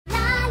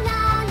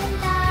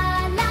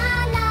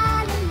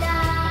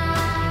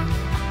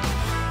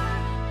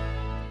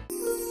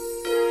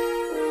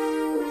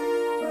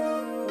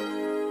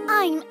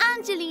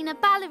Angelina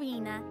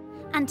Ballerina.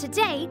 And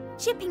today,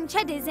 Chipping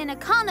Cheddar's in a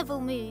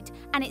carnival mood,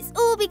 and it's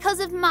all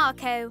because of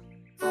Marco.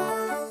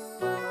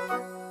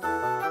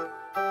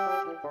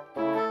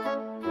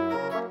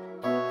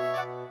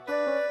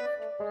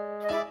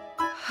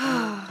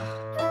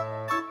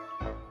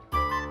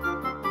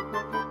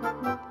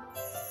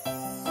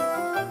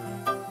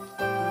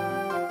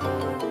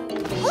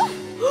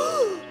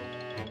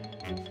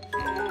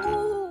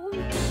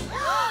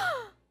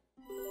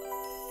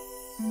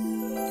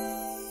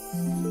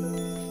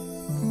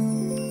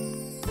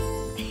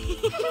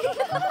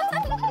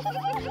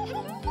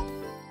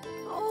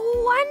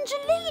 Oh,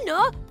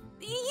 Angelina,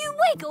 you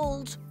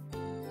wiggled.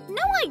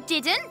 No, I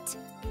didn't.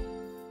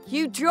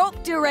 You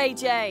dropped her,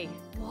 AJ.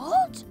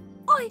 What?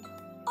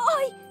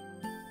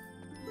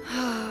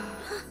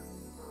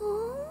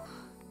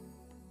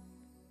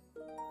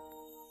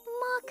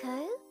 Marco,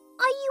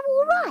 are you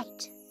all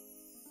right?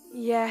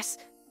 Yes,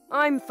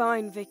 I'm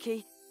fine,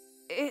 Vicky.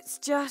 It's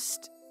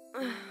just...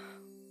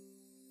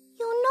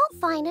 You're not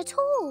fine at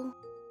all.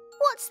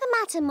 What's the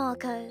matter,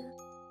 Marco?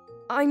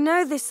 I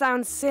know this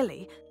sounds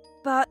silly,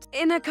 but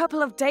in a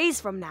couple of days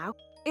from now,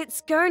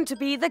 it's going to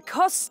be the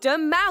Costa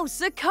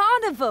Mouser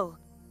Carnival.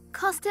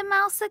 Costa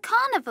Mouser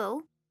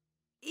Carnival?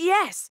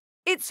 Yes,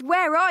 it's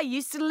where I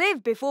used to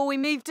live before we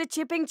moved to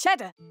Chipping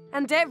Cheddar,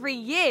 and every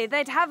year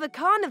they'd have a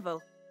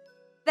carnival.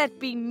 There'd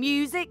be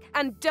music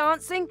and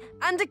dancing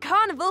and a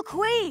carnival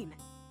queen.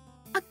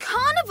 A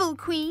carnival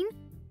queen?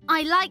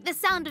 I like the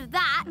sound of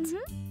that.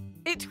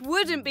 It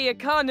wouldn't be a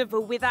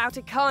carnival without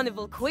a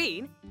carnival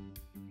queen.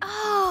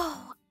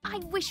 Oh, I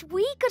wish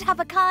we could have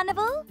a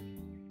carnival.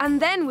 And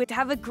then we'd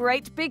have a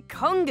great big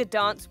conga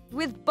dance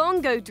with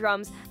bongo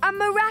drums and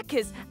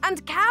maracas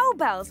and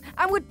cowbells,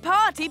 and would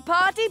party,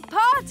 party,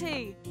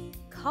 party!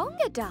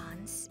 Conga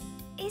dance?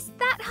 Is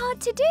that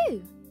hard to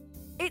do?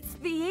 It's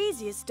the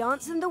easiest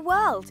dance in the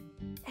world.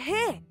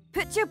 Here,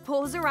 put your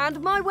paws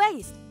around my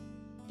waist.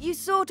 You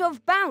sort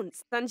of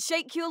bounce and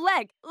shake your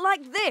leg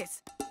like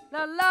this.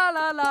 La la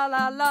la la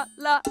la la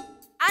la.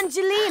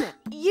 Angelina,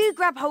 you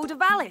grab hold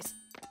of Alice.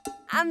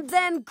 And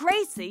then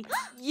Gracie,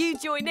 you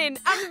join in,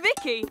 and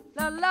Vicky.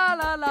 La la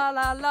la la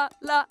la la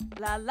la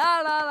la la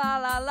la la la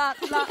la la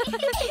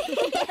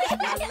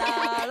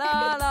la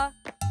la la.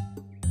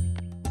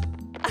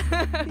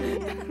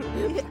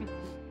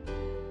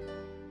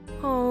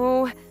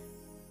 Oh,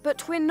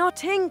 but we're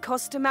not in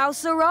Costa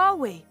Mouser, are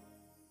we?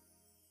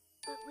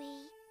 But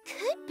we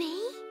could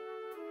be.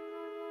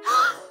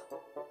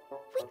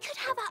 We could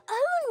have our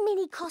own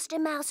mini Costa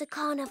Mouser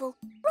carnival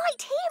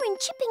right here in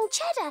Chipping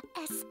Cheddar,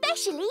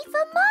 especially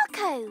for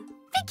Marco.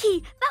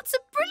 Vicky, that's a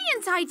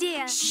brilliant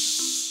idea.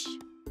 Shh!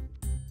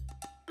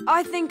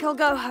 I think I'll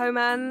go home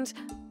and...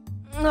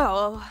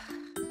 Oh.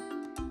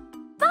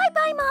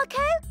 Bye-bye,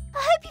 Marco. I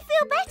hope you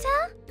feel better.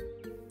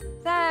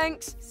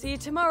 Thanks. See you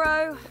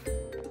tomorrow.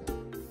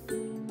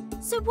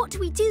 So what do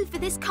we do for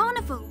this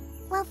carnival?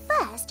 Well,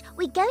 first,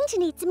 we're going to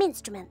need some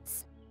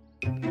instruments.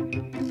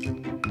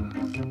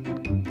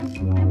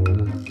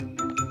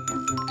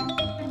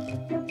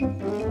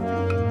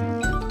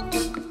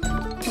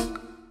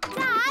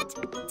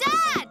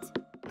 Dad!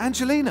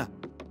 Angelina,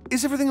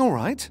 is everything all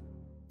right?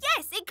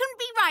 Yes, it couldn't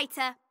be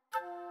righter.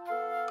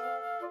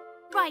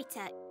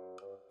 Righter.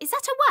 Is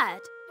that a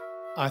word?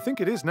 I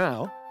think it is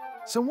now.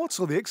 So what's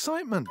all the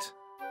excitement?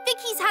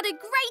 Vicky's had a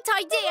great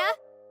idea.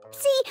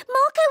 See,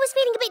 Marco was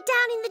feeling a bit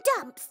down in the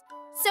dumps.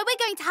 So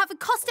we're going to have a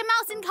Costa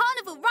Mouser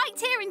carnival right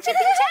here in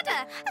Chipping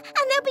Cheddar.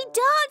 And there'll be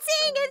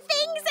dancing and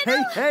things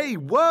and Hey,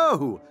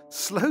 whoa!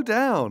 Slow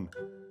down.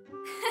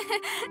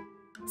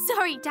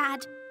 Sorry,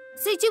 Dad.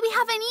 So do we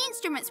have any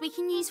instruments we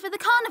can use for the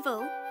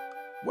carnival?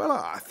 Well,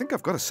 I think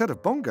I've got a set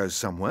of bongos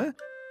somewhere.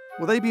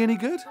 Will they be any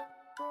good?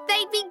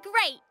 They'd be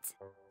great.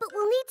 But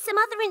we'll need some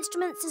other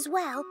instruments as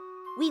well.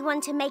 We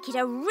want to make it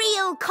a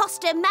real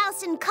Costa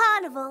Mouser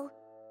carnival.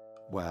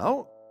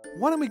 Well,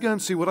 why don't we go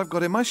and see what I've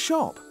got in my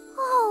shop?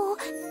 Oh,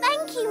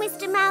 thank you,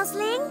 Mr.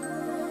 Mouseling.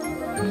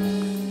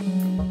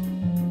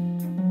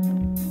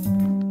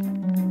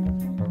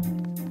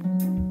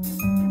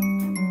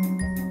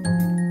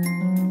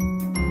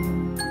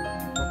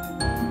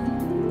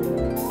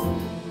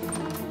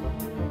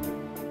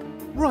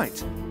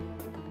 Right.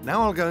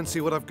 Now I'll go and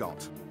see what I've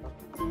got.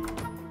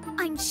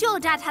 I'm sure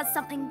Dad has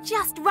something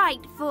just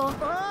right for...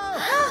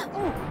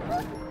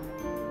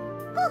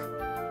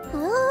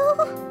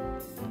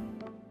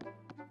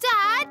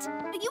 Dad,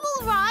 are you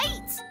all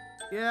right?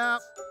 Yeah,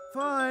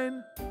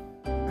 fine.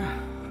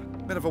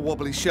 Bit of a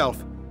wobbly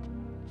shelf.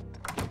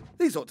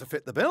 These ought to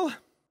fit the bill.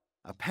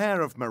 A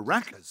pair of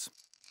maracas.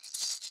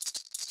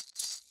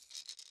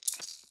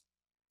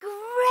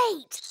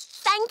 Great!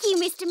 Thank you,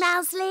 Mr.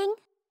 Mouseling.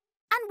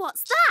 And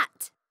what's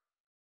that?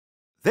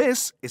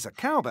 This is a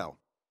cowbell.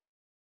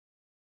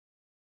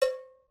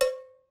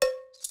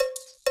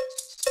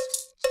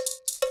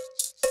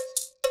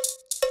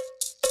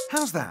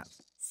 How's that?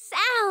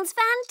 Sounds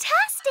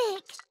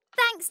fantastic.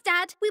 Thanks,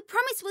 Dad. We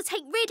promise we'll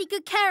take really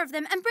good care of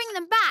them and bring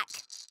them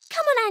back.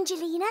 Come on,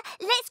 Angelina.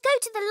 Let's go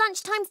to the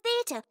lunchtime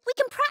theatre. We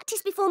can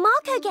practice before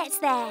Marco gets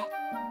there.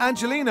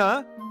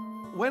 Angelina,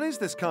 When is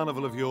this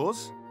carnival of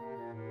yours?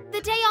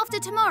 The day after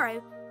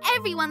tomorrow.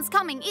 Everyone's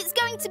coming. It's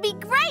going to be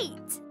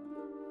great.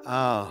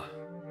 Ah.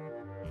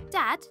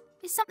 Dad,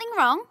 is something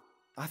wrong?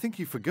 I think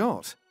you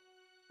forgot.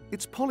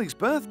 It's Polly's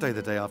birthday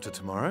the day after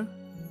tomorrow.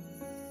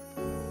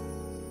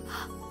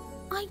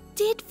 I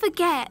did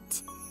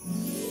forget.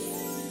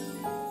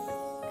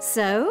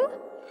 So,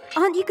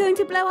 aren't you going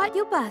to blow out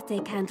your birthday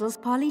candles,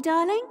 Polly,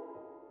 darling?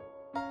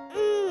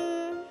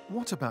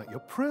 What about your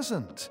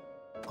present?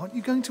 Aren't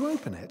you going to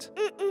open it?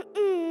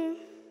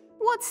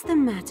 What's the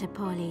matter,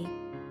 Polly?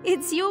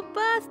 It's your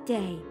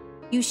birthday.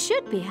 You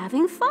should be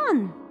having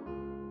fun.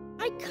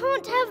 I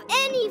can't have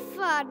any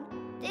fun.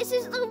 This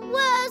is the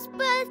worst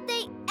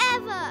birthday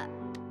ever.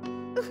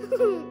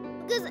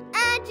 Because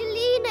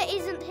Angelina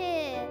isn't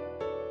here.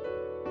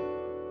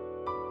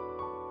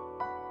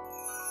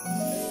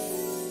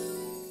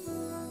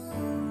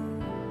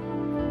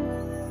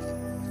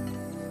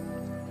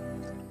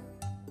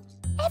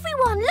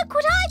 Everyone, look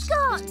what I've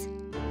got!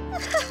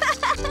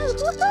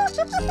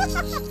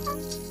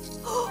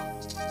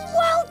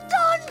 Well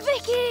done,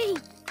 Vicky!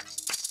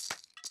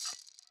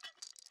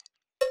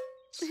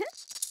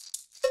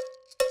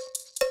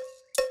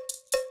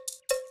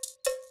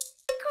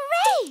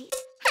 Great!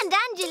 And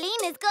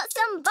Angelina's got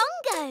some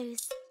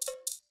bongos.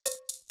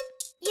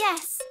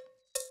 Yes.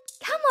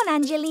 Come on,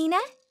 Angelina,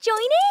 join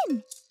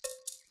in.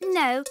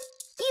 No,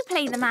 you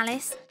play them,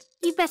 Alice.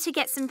 You better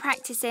get some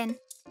practice in.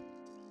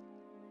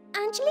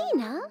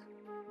 Angelina?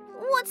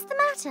 What's the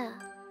matter?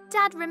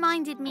 Dad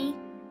reminded me.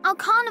 Our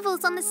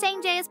carnival's on the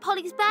same day as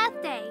Polly's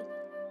birthday.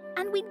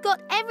 And we'd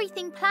got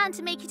everything planned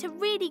to make it a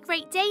really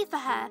great day for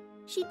her.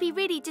 She'd be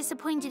really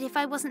disappointed if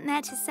I wasn't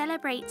there to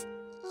celebrate.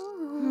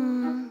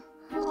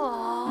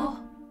 Oh.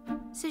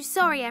 So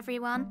sorry,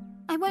 everyone.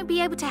 I won't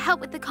be able to help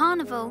with the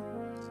carnival.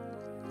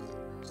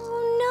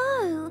 Oh,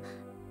 no.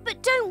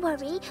 But don't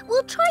worry,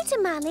 we'll try to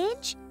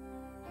manage.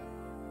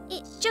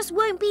 It just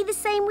won't be the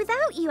same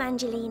without you,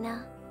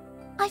 Angelina.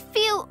 I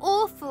feel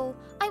awful.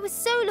 I was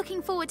so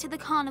looking forward to the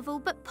carnival,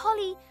 but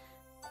Polly...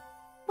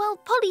 Well,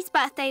 Polly's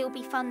birthday will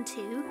be fun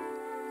too.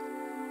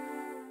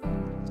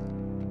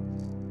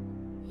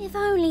 If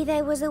only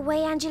there was a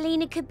way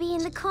Angelina could be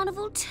in the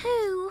carnival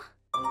too.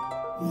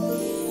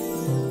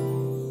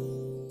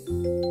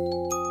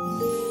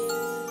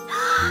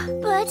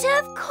 But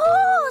of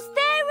course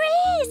there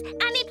is!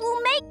 And it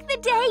will make the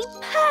day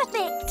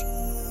perfect!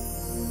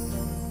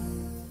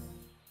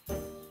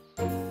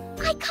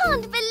 I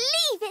can't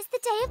believe it's the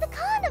day of the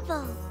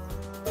carnival!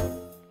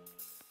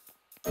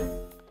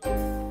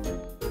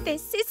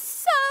 This is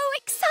so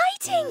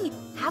exciting!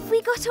 Have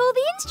we got all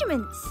the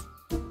instruments?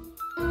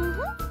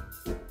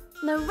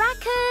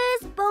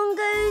 Maracas,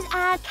 bongos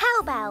and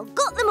cowbell.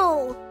 Got them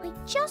all. I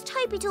just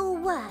hope it all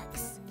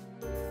works.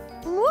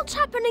 What's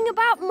happening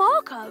about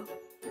Marco?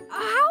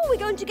 How are we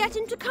going to get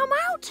him to come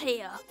out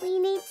here? We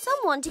need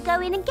someone to go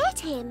in and get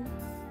him.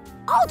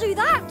 I'll do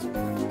that.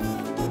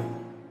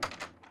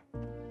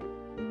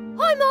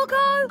 Hi, Marco.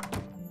 Are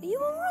you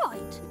all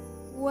right?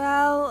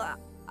 Well,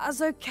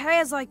 as okay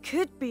as I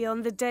could be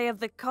on the day of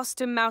the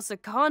Costume Mouser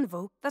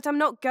Carnival that I'm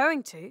not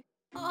going to.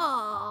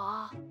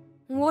 Ah.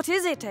 What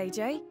is it,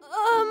 AJ?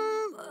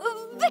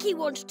 Vicky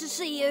wanted to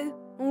see you.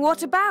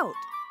 What about?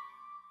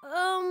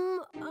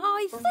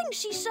 I think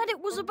she said it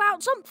was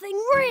about something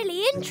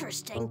really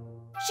interesting.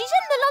 She's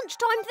in the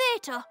lunchtime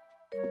theatre.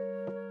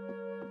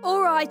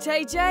 All right,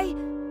 AJ.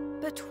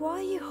 But why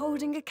are you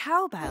holding a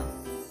cowbell?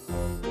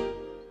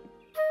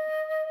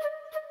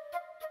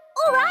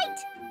 All right.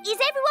 Is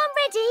everyone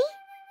ready?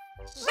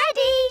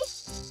 Ready!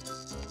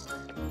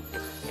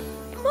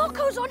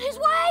 Marco's on his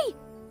way.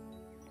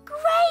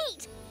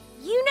 Great!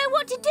 You know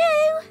what to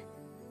do.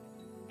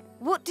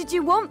 What did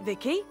you want,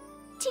 Vicky?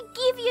 To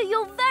give you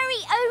your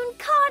very own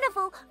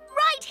carnival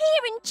right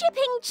here in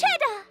Chipping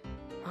Cheddar.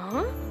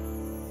 Huh?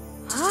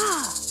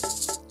 Ah.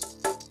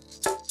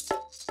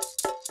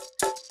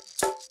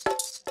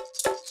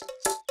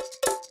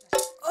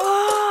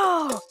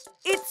 Oh!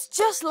 It's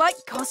just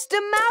like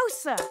Costume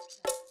Mouser.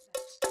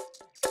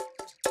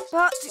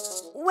 But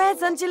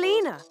where's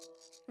Angelina?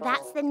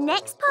 That's the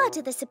next part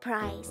of the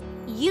surprise.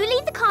 You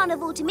leave the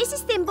carnival to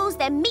Mrs. Thimbles,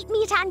 then meet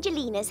me at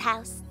Angelina's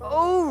house.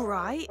 All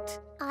right.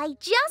 I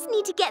just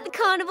need to get the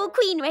carnival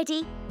queen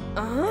ready.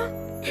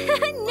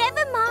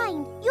 Never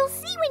mind. You'll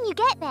see when you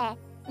get there.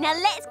 Now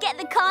let's get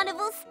the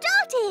carnival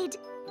started.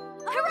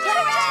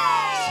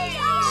 Hooray!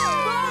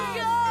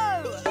 Bongo!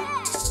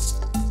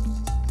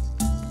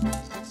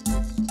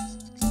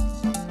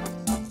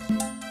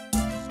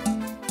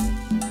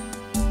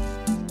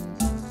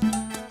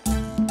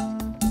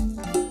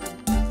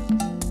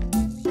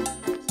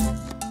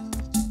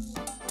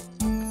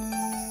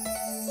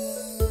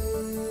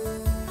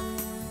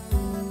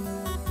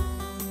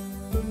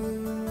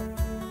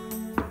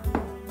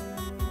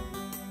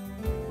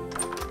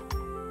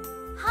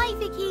 Hi,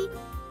 Vicky.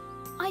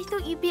 I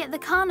thought you'd be at the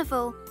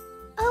carnival.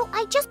 Oh,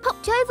 I just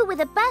popped over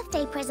with a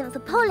birthday present for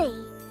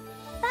Polly.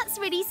 That's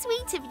really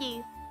sweet of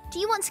you. Do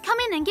you want to come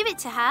in and give it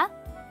to her?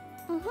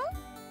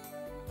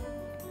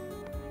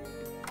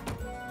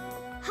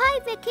 Hi,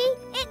 Vicky.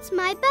 It's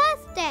my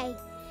birthday.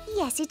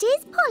 Yes, it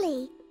is,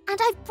 Polly. And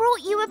I've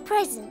brought you a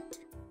present.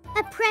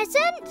 A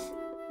present?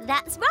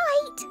 That's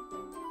right.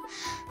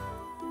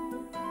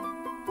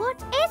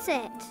 What is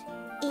it?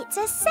 It's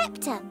a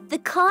sceptre. The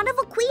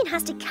Carnival Queen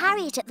has to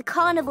carry it at the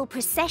Carnival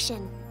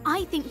procession.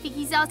 I think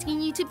Vicky's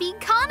asking you to be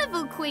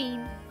Carnival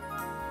Queen.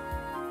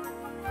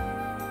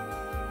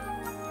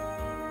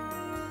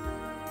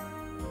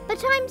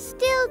 But I'm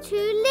still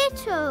too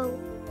little.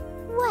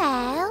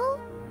 Well,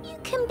 you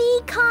can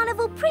be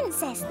Carnival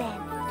Princess then.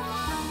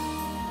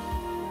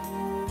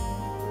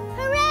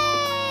 Hooray!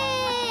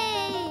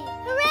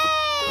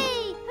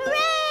 Hooray!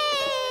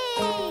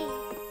 Hooray!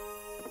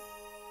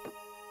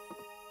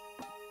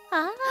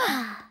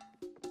 Ah.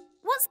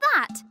 What's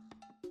that?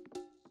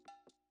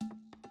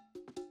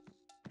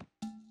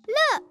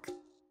 Look!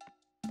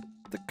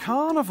 The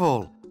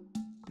carnival.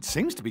 It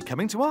seems to be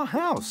coming to our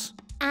house.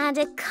 And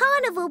a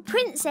Carnival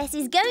Princess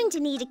is going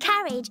to need a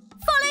carriage.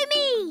 Follow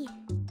me!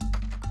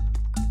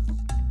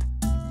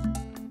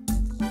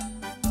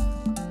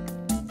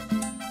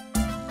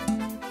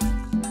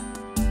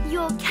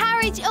 Your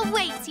carriage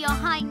awaits, Your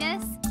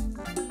Highness.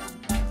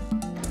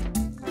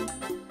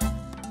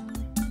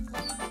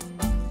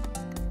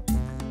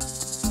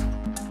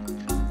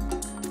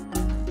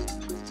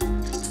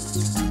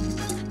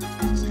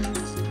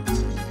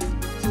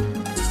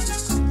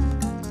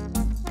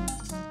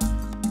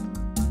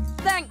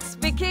 Thanks,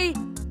 Vicky.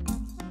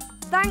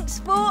 Thanks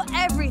for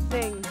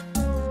everything.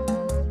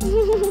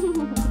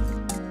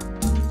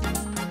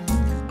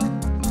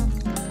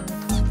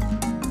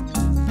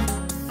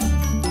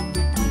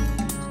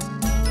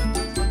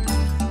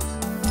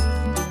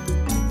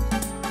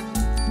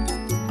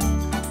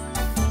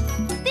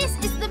 This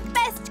is the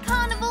best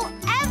carnival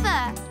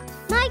ever.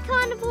 My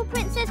Carnival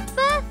Princess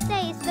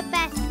birthday is the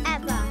best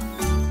ever.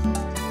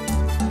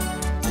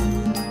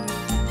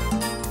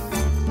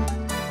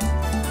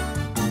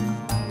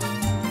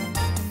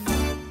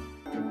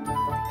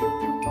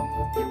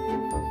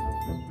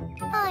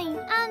 I'm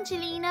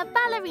Angelina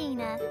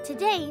Ballerina.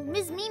 Today,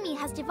 Ms. Mimi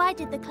has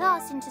divided the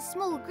class into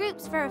small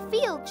groups for a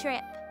field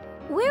trip.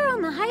 We're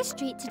on the high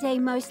street today,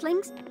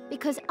 Mouselings,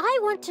 because I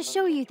want to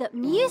show you that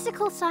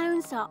musical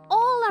sounds are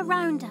all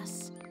around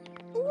us.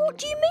 What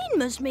do you mean,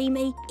 Miss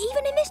Mimi?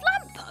 Even in this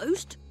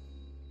lamppost?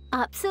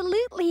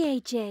 Absolutely,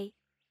 AJ.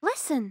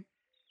 Listen.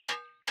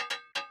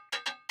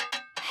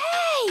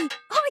 Hey,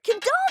 I can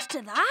dance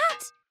to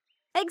that!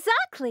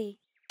 Exactly.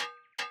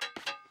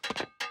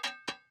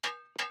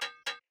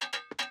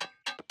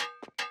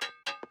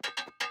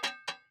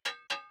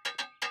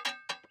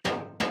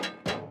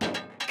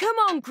 Come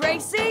on,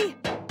 Gracie.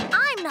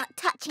 I'm not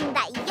touching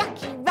that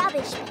yucky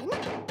rubbish bin.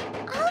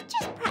 I'll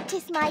just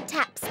practice my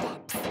tap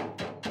steps.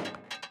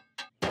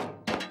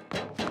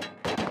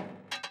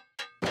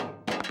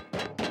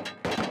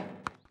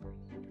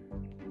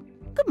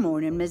 Good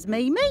morning, Miss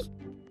Mimi.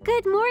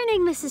 Good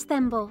morning, Mrs.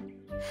 Thimble.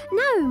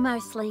 Now,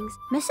 Mouselings,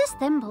 Mrs.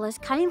 Thimble has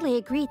kindly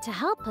agreed to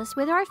help us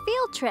with our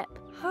field trip.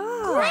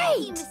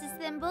 Great, Mrs.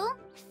 Thimble.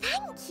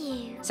 Thank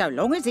you. So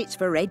long as it's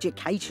for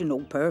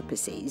educational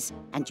purposes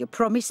and you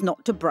promise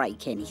not to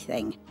break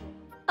anything.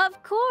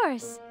 Of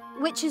course,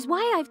 which is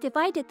why I've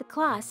divided the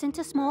class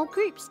into small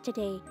groups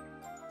today.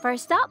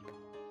 First up,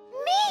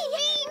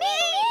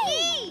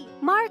 Me!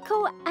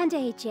 Marco and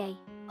AJ.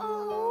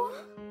 Oh.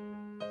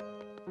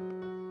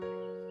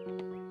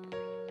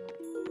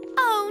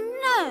 Oh,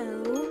 no.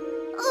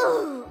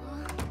 Ooh.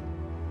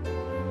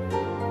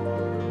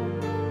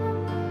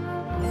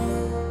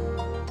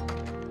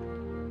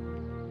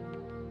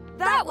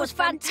 That was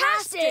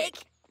fantastic!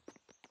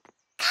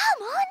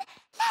 Come on,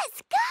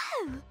 let's go.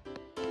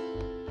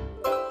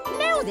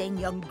 Now then,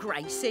 young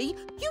Gracie,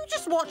 you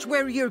just watch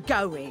where you're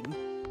going.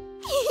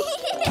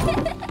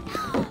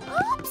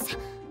 Oops.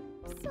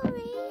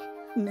 Sorry.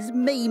 Miss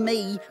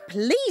Mimi,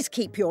 please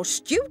keep your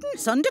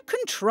students under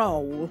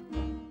control.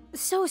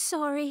 So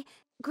sorry.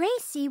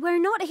 Gracie, we're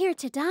not here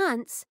to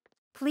dance.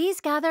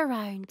 Please gather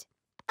round.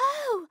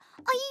 Oh,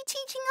 are you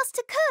teaching us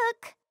to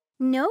cook?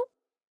 No,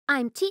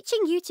 I'm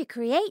teaching you to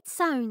create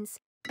sounds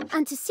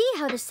and to see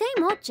how the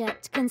same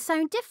object can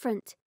sound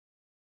different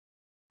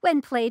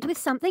when played with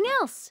something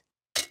else.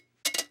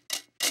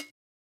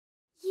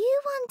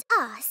 You want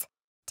us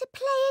to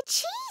play a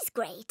cheese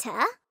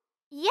grater?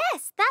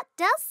 Yes, that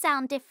does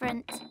sound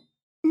different.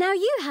 Now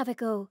you have a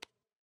go.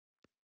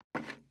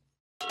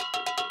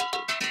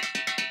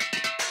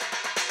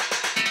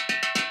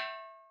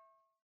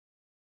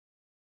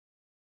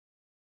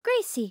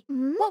 Gracie,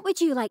 what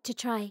would you like to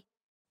try?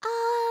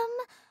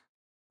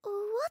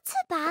 What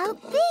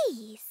about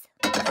these?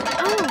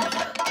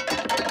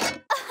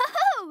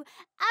 Oh,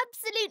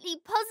 absolutely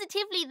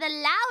positively the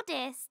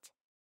loudest.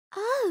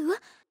 Oh,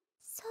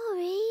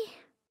 sorry.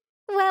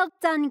 Well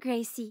done,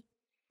 Gracie.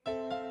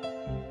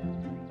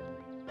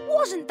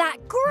 Wasn't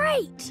that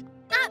great?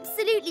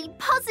 Absolutely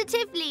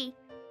positively.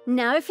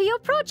 Now for your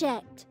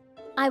project.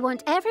 I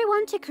want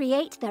everyone to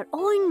create their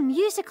own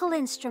musical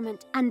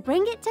instrument and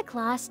bring it to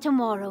class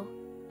tomorrow.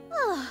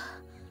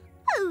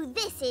 Oh,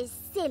 this is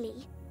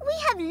silly. We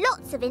have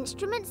lots of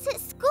instruments at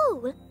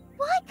school.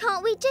 Why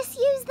can't we just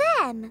use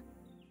them?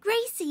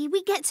 Gracie,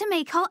 we get to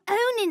make our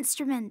own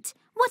instrument,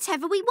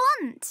 whatever we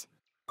want.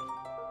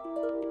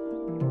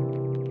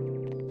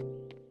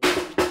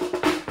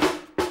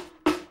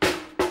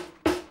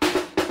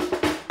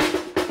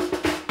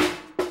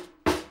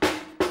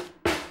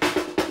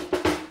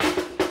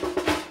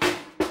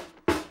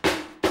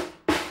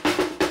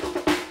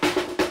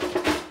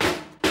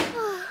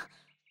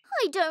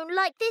 I don't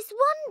like this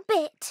one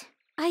bit.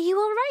 Are you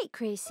all right,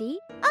 Gracie?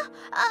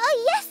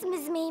 Yes,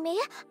 Miss Mimi.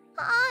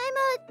 I'm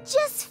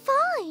just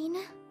fine.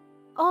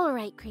 All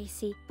right,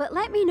 Gracie, but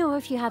let me know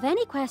if you have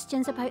any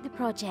questions about the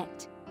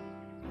project.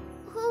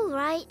 All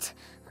right.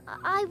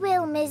 I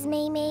will, Miss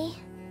Mimi.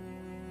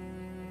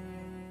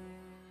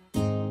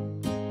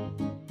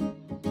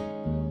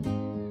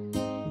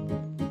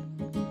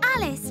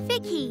 Alice,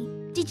 Vicky,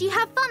 did you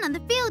have fun on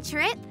the field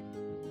trip?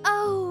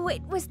 Oh,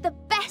 it was the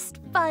best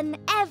fun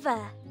ever.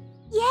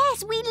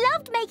 Yes, we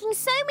loved making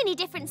so many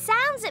different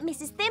sounds at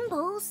Mrs.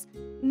 Thimble's.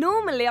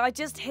 Normally, I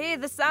just hear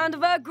the sound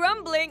of her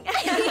grumbling.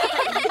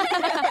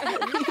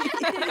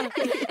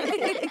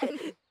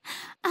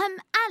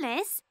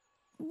 Alice,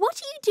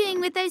 what are you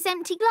doing with those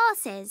empty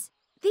glasses?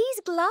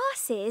 These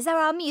glasses are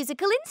our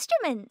musical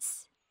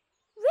instruments.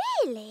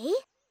 Really?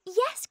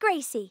 Yes,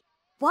 Gracie.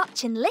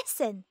 Watch and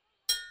listen.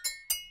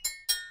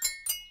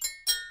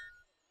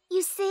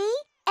 You see,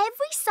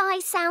 every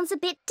size sounds a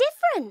bit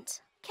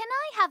different. Can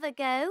I have a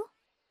go?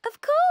 Of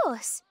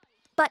course.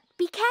 But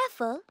be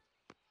careful.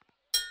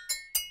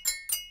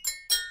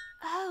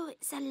 Oh,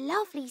 it's a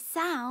lovely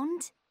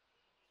sound.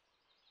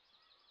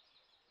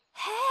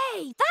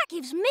 Hey, that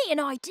gives me an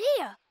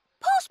idea.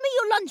 Pass me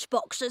your lunch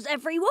boxes,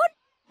 everyone.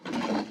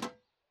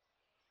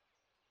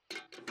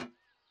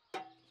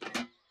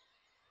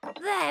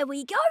 There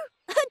we go.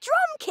 A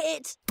drum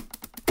kit.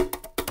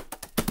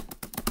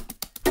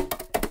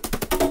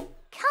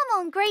 Come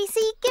on,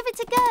 Gracie, give it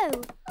a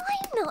go.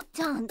 I'm not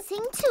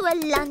dancing to a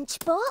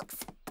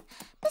lunchbox.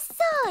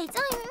 Besides,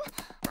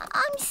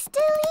 I'm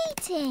still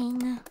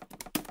eating.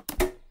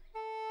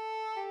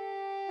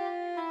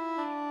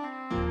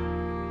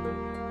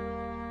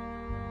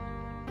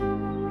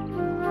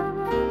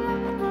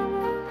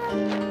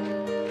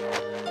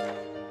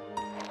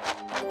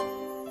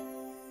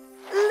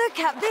 Look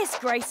at this,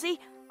 Gracie.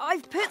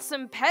 I've put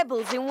some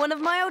pebbles in one of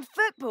my old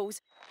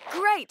footballs.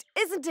 Great,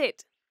 isn't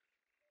it?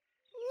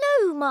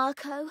 No,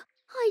 Marco.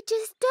 I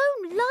just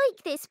don't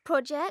like this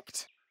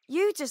project.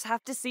 You just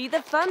have to see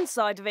the fun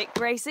side of it,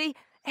 Gracie.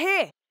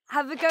 Here,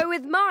 have a go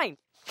with mine.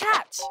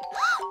 Catch!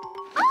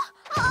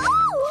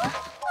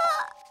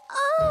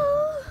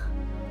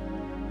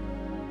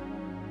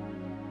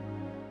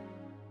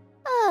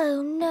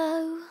 Oh,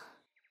 no.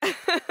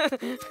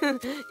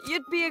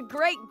 You'd be a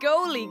great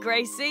goalie,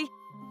 Gracie.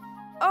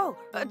 Oh,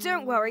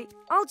 don't worry.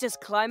 I'll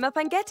just climb up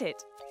and get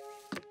it.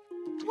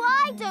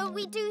 Why don't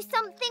we do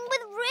something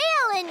with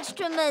real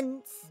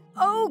instruments?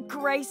 Oh,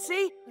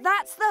 Gracie,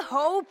 that's the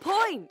whole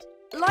point.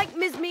 Like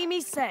Miss Mimi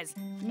says,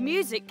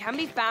 music can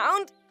be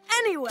found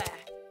anywhere.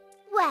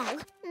 Well,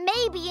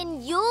 maybe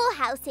in your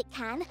house it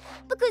can,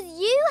 because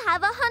you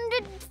have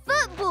 100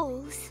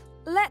 footballs.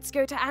 Let's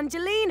go to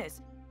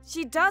Angelina's.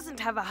 She doesn't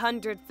have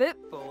 100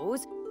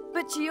 footballs,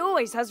 but she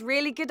always has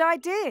really good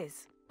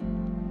ideas.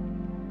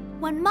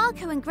 When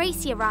Marco and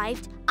Gracie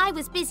arrived, I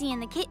was busy in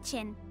the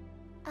kitchen.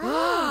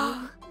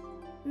 Oh.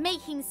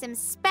 Making some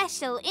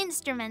special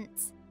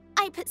instruments.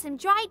 I put some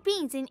dried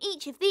beans in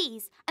each of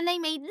these, and they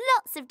made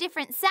lots of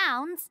different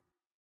sounds.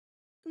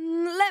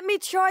 Let me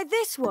try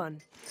this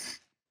one.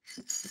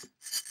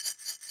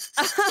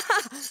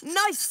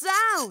 Nice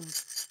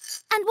sound.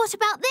 And what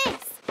about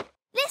this?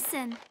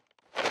 Listen.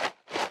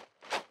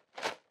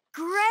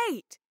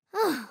 Great.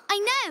 I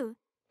know.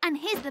 And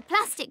here's the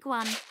plastic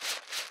one.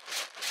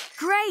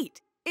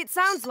 Great. It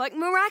sounds like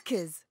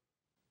maracas.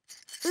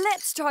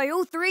 Let's try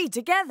all three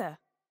together.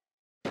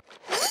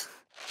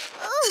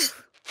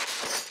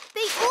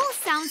 They all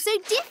sound so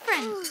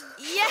different.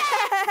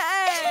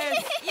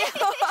 Yes! Yeah!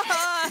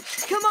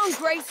 Come on,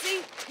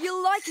 Gracie.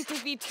 You'll like it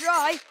if you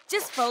try.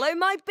 Just follow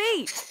my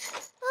beat.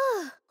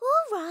 All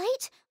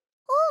right.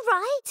 All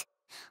right.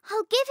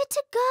 I'll give it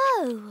a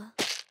go.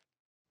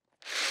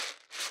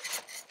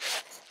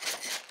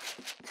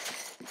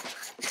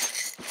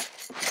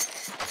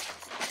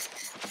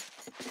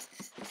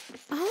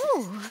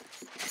 Oh.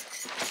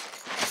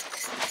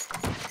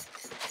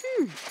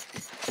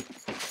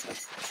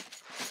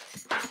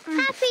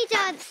 Happy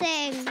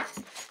dancing.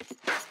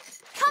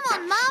 Come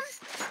on, Mum.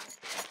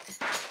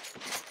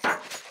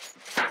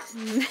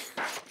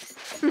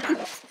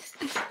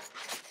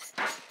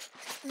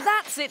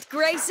 That's it,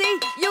 Gracie.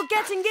 You're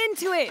getting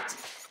into it.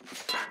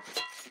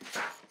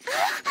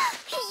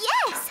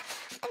 Yes.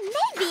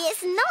 Maybe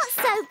it's not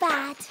so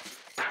bad.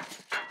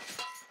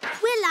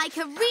 We're like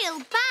a real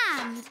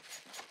band.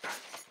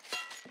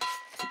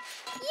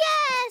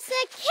 Yes,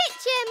 a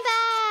kitchen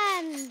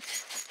band.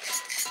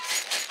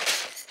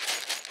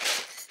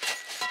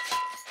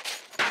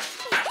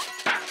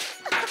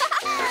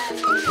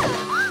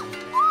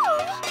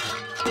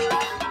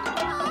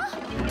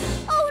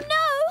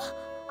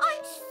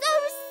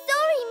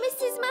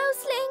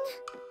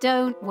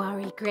 Don't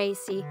worry,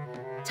 Gracie.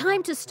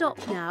 Time to stop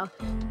now,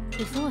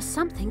 before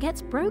something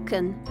gets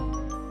broken.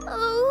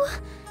 Oh,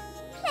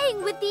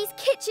 playing with these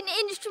kitchen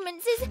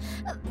instruments is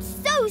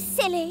so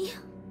silly.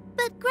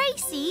 But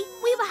Gracie,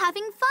 we were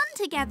having fun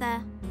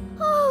together.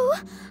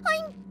 Oh,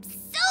 I'm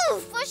so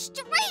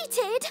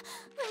frustrated.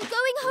 I'm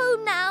going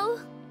home now.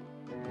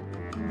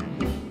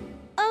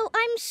 Oh,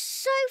 I'm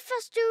so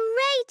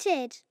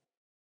frustrated.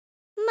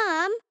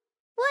 Mum,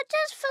 what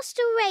does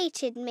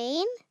frustrated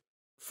mean?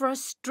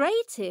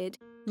 Frustrated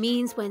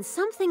means when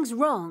something's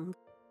wrong,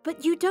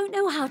 but you don't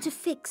know how to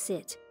fix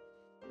it.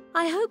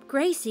 I hope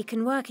Gracie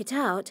can work it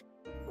out,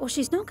 or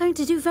she's not going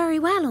to do very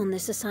well on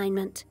this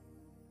assignment.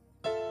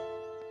 Hello,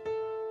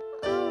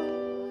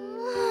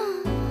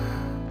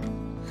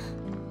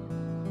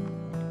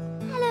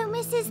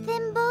 Mrs.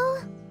 Thimble.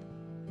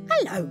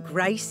 Hello,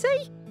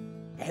 Gracie.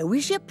 How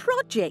is your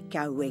project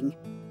going?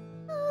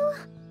 Oh,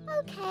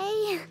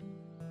 okay.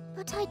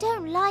 But I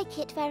don't like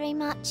it very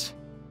much.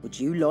 Would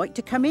you like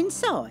to come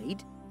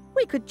inside?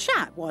 We could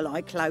chat while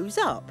I close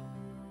up.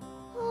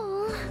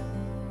 Oh.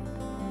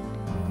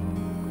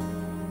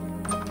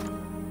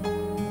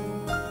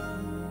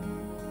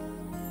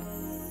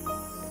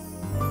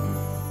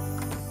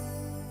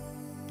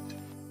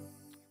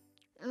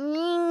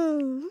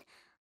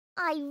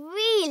 I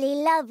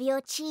really love your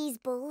cheese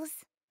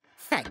balls.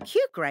 Thank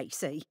you,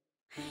 Gracie.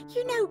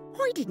 You know,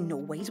 I didn't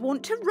always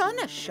want to run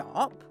a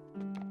shop.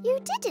 You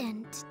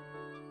didn't?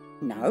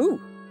 No,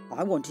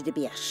 I wanted to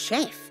be a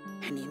chef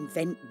and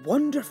invent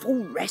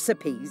wonderful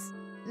recipes.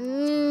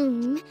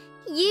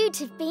 You'd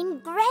have been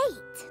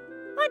great.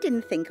 I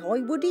didn't think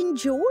I would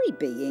enjoy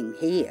being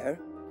here.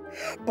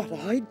 But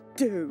I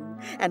do,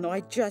 and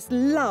I just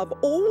love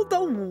all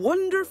the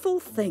wonderful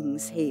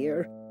things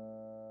here.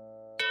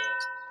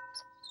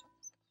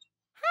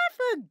 Have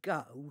a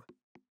go.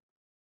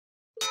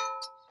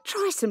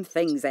 Try some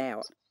things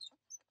out.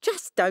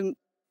 Just don't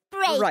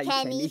break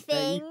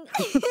anything.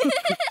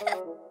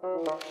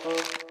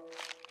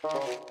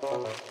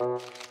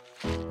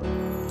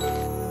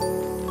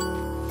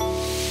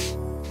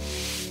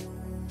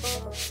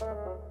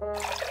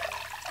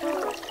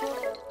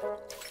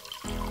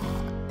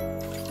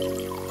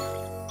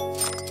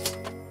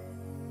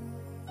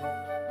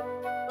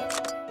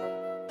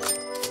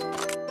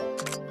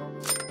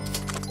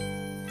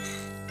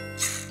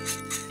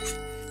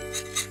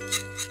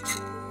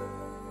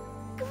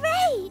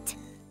 Great!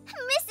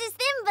 Mrs.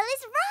 Thimble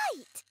is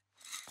right.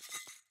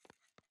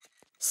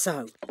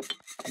 So,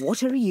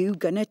 what are you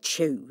gonna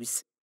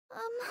choose?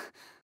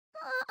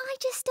 I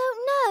just don't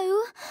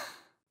know.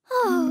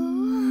 Oh.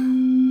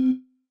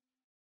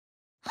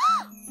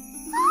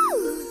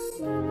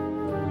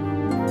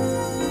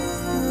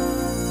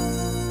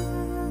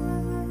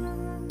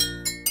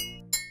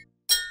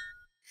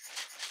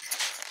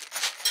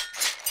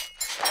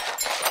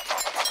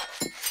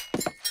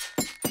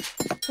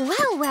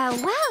 Well, well,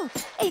 well.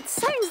 It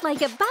sounds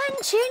like a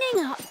band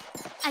tuning up.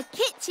 A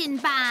kitchen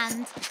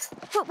band.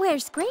 But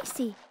where's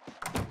Gracie?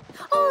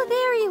 Oh,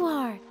 there you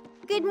are.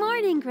 Good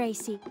morning,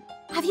 Gracie.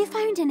 Have you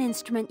found an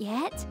instrument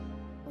yet?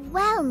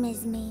 Well,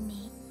 Miss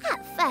Mimi,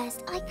 at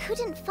first I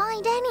couldn't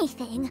find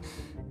anything.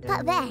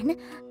 But then,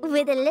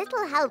 with a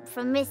little help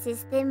from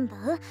Mrs.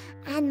 Thimble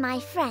and my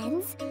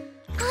friends,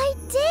 I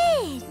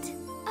did.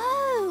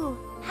 Oh,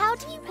 how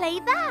do you play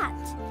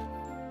that?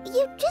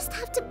 You just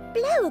have to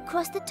blow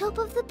across the top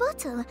of the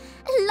bottle,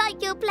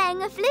 like you're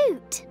playing a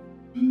flute.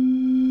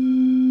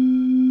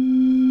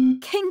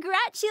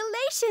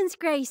 Congratulations,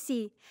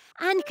 Gracie.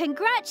 And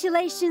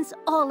congratulations,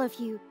 all of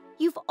you.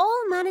 You've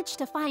all managed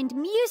to find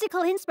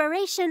musical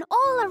inspiration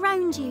all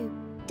around you.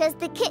 Does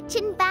the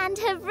kitchen band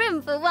have room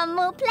for one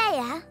more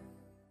player?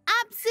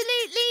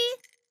 Absolutely.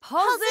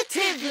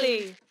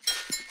 Positively.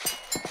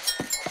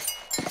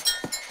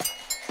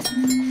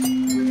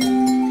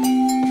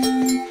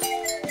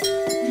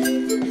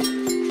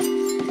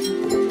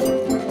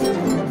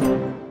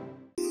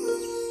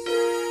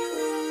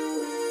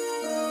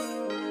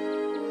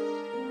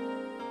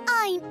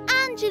 I'm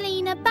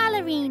Angelina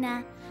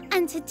Ballerina,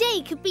 and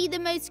today could be the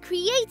most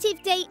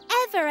creative day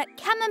ever at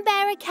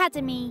Camembert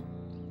Academy.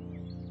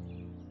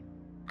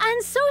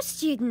 And so,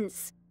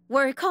 students,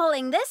 we're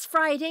calling this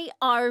Friday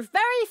our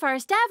very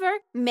first ever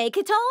Make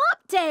It All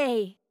Up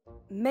Day.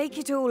 Make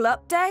It All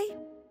Up Day?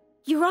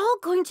 You're all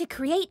going to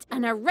create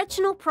an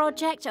original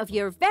project of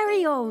your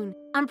very own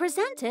and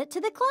present it to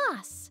the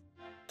class.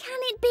 Can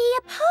it be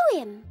a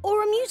poem?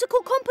 Or a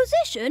musical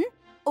composition?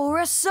 Or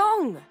a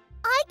song?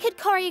 I could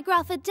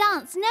choreograph a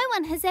dance no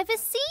one has ever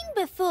seen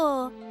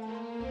before.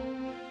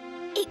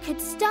 It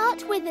could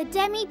start with a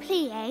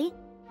demi-plie,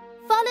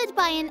 followed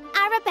by an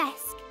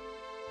arabesque.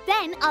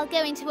 Then I'll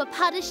go into a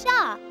pas de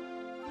chat.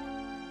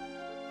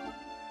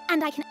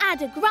 And I can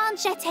add a grand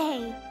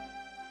jeté.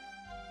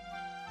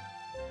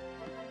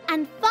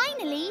 And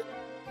finally,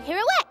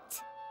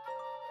 pirouette.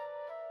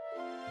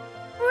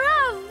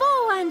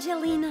 Bravo,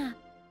 Angelina!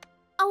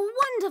 A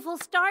wonderful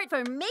start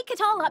for Make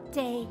It All Up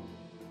Day.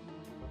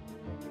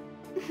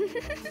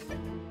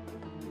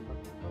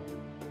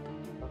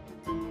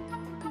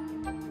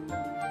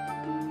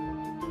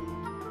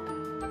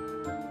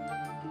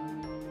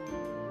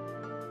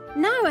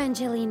 Now,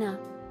 Angelina,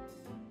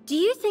 do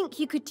you think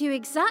you could do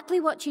exactly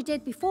what you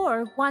did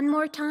before one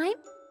more time?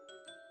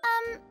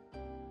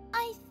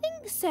 I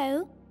think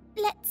so.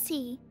 Let's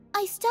see.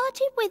 I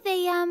started with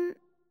a,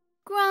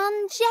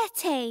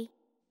 grangette.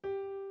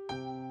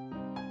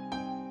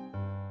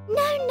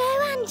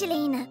 No,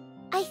 Angelina.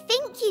 I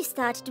think you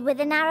started with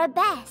an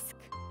arabesque.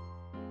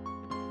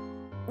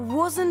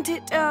 Wasn't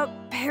it a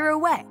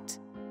pirouette?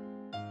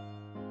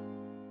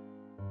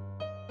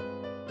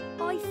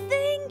 I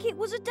think it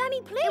was a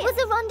demi-plie. It was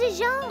a rond de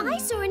jambe. I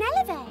saw an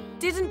elevate.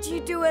 Didn't you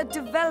do a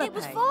developé? It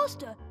was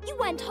faster. You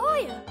went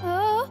higher.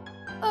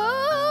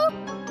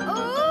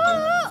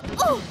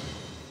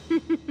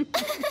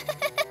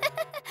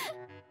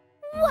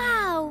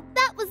 Wow,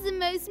 that was the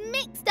most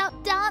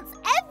mixed-up dance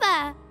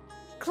ever!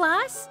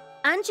 Class,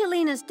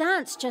 Angelina's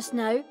dance just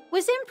now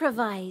was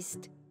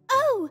improvised.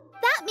 Oh,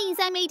 that means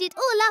I made it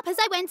all up as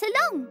I went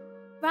along,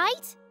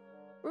 right?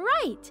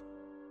 Right.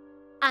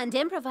 And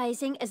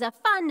improvising is a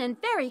fun and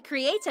very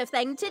creative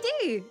thing to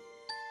do.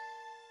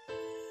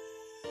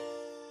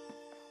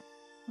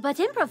 But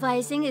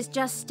improvising is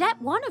just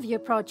step one of your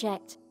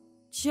project.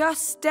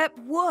 Just step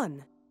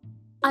one.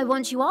 I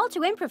want you all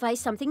to improvise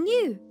something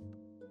new.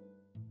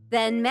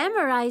 Then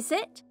memorize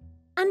it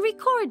and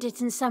record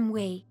it in some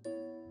way.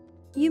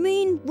 You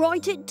mean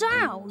write it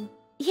down?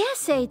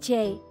 Yes,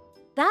 AJ.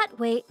 That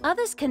way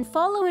others can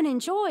follow and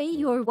enjoy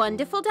your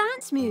wonderful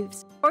dance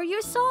moves, or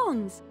your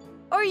songs,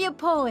 or your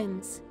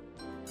poems.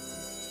 This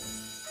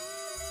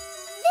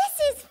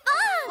is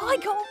fun! I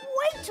can't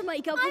wait to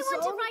make up a song. I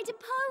want to write a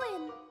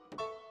poem.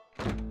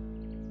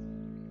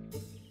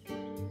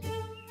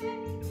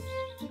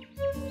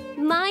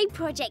 My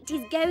project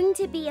is going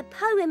to be a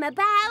poem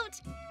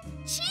about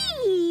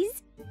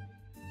cheese.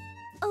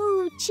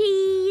 Oh,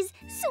 cheese,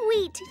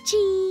 sweet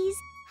cheese,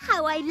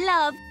 how I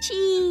love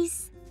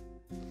cheese.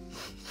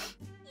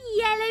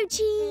 Yellow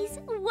cheese,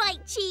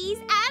 white cheese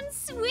and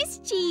Swiss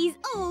cheese,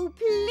 oh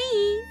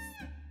please.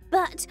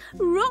 But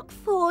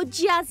Roquefort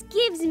just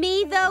gives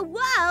me the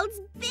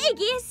world's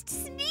biggest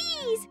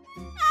sneeze.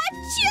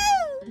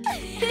 Achoo!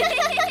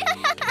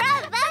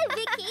 Bravo,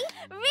 Vicky,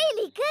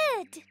 really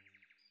good.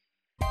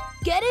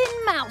 Get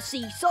in,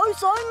 Mousy, so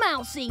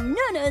mousy, no.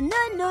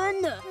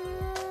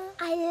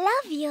 I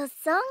love your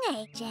song,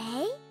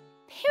 AJ.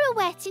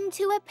 Pirouette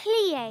into a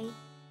plie.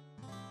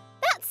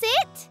 That's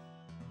it!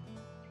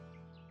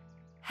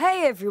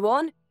 Hey,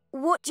 everyone.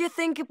 What do you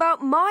think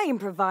about my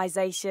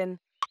improvisation?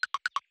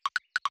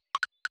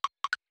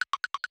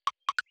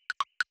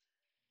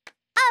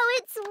 Oh,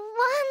 it's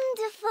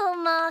wonderful,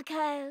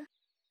 Marco.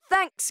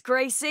 Thanks,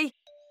 Gracie.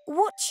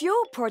 What's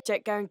your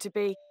project going to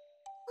be?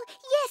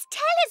 Yes,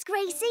 tell us,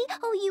 Gracie.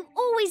 Oh, you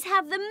always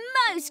have the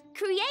most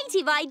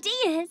creative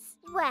ideas.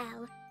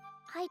 Well,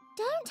 I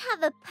don't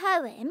have a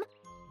poem,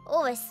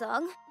 or a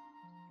song,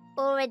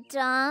 or a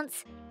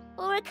dance,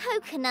 or a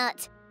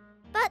coconut,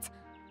 but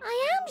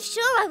I am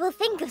sure I will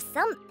think of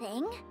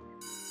something.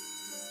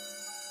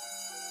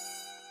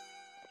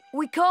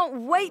 We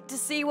can't wait to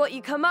see what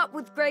you come up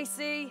with,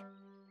 Gracie.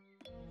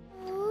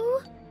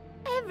 Oh,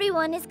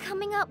 everyone is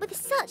coming up with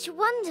such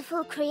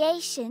wonderful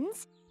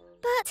creations,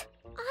 but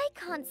I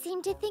can't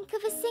seem to think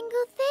of a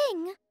single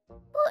thing.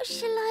 What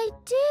shall I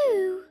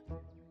do?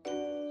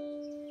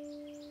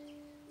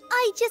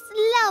 I just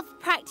love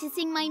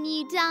practicing my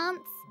new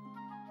dance.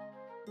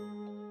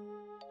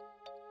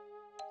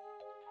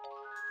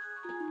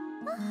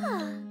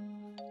 Ah.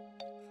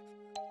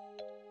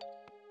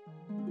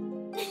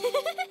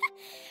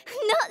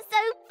 Not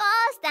so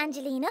fast,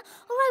 Angelina, or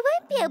I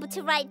won't be able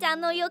to write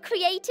down all your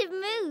creative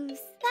moves.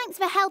 Thanks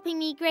for helping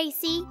me,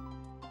 Gracie.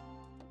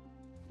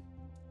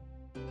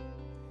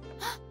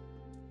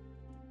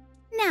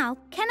 Now,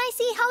 can I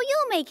see how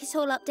your Make It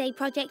All Up Day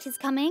project is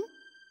coming?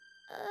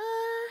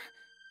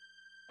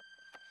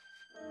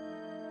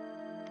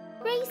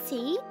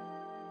 Gracie,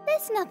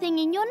 there's nothing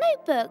in your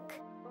notebook.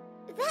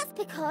 That's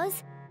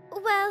because,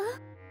 well,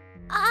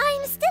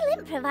 I'm still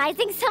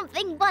improvising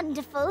something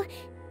wonderful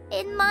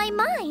in my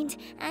mind,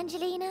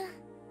 Angelina.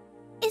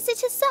 Is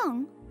it a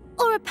song?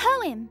 Or a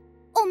poem?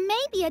 Or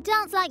maybe a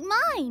dance like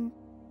mine?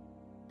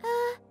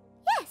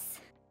 Yes.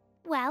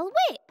 Well,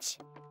 which?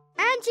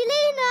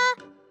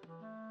 Angelina!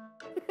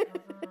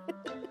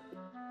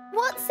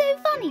 What's so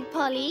funny,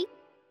 Polly?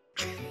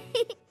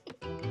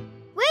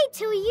 Wait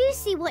till you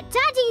see what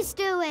Daddy's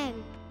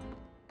doing.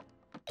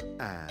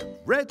 And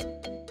red,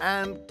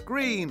 and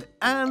green,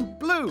 and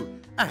blue,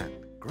 and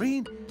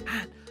green,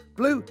 and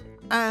blue,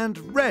 and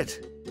red,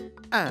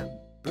 and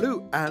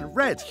blue, and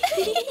red.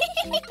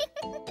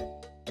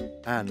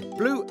 And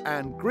blue,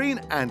 and green,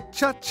 and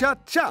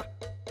cha-cha-cha.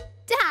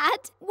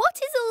 Dad, what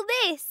is all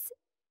this?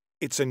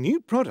 It's a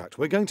new product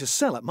we're going to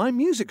sell at my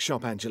music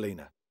shop,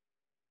 Angelina.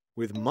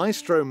 With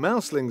Maestro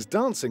Mouseling's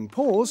dancing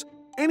paws,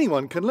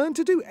 anyone can learn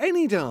to do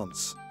any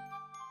dance.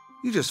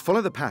 You just follow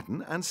the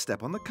pattern and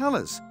step on the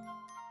colours.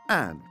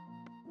 And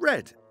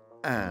red,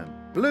 and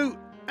blue,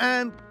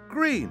 and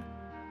green.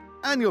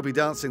 And you'll be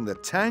dancing the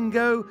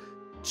tango,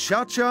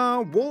 cha-cha,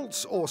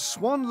 waltz or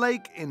swan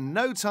lake in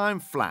no time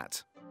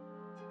flat.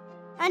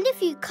 And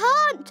if you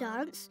can't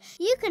dance,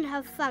 you can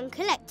have fun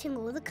collecting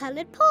all the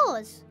coloured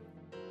paws.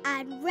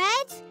 And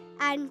red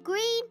and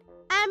green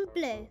and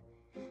blue.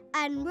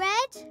 And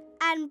red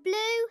and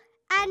blue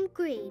and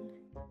green.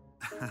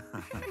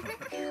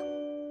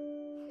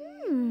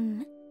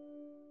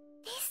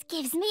 This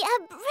gives me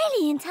a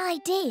brilliant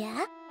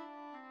idea.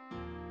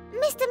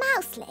 Mr.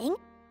 Mouseling,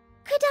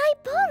 could I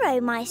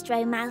borrow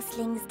Maestro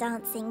Mouseling's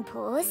dancing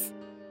paws?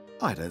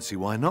 I don't see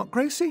why not,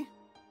 Gracie.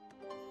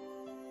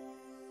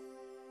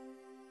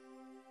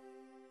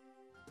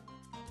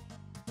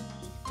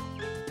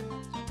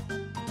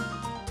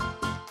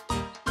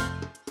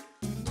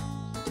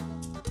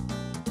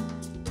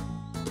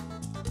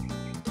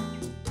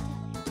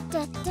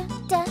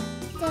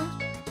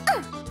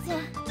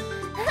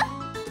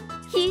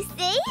 You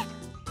see?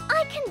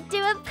 I can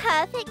do a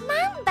perfect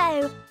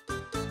mambo.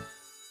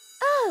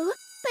 Oh,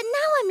 but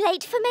now I'm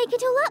late for Make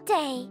It All Up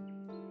Day.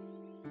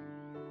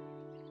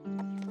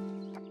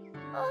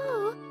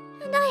 Oh,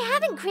 and I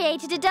haven't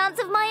created a dance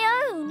of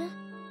my own.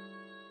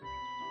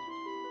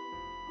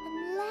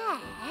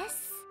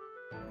 Unless...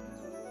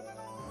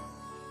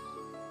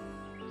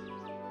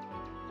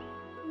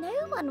 no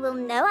one will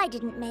know I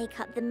didn't make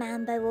up the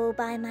mambo all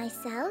by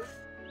myself.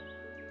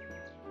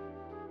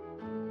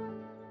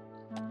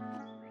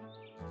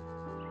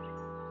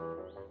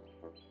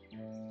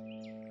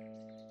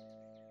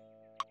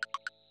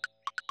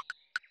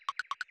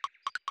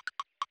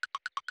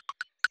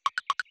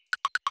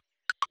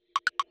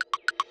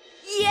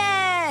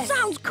 Yes!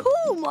 Sounds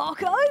cool,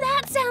 Marco.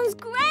 That sounds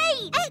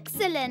great!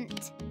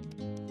 Excellent!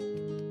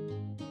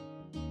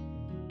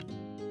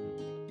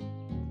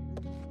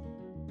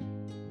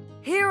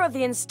 Here are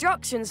the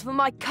instructions for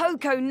my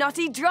Cocoa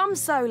Nutty drum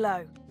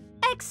solo.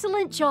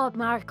 Excellent job,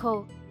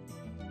 Marco.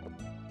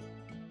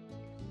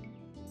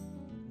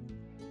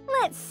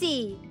 Let's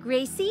see.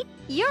 Gracie,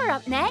 you're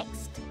up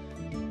next.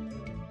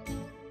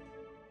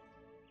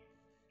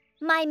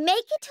 My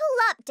Make It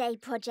All Up Day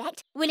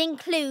project will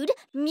include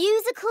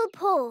musical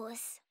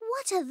paws.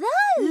 What are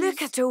those?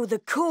 Look at all the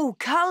cool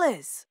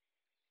colours.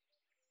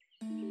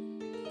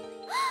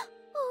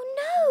 Oh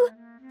no!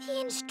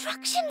 The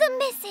instructions are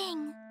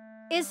missing.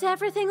 Is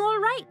everything all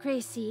right,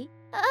 Gracie?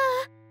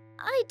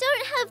 I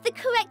don't have the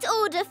correct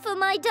order for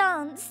my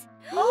dance.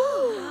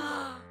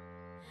 Oh!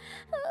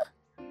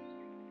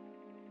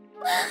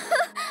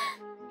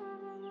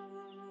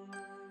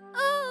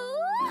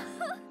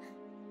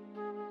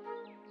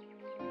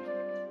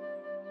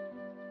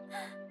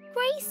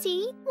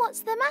 Gracie,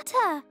 what's the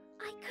matter?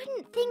 I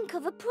couldn't think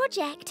of a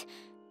project,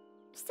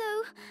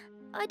 so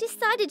I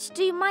decided to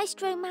do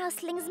Maestro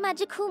Mouseling's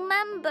magical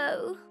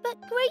mambo.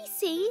 But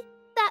Gracie,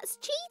 that's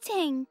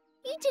cheating.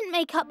 You didn't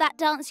make up that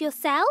dance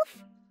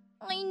yourself.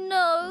 I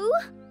know.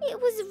 It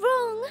was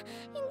wrong,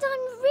 and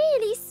I'm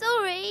really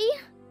sorry.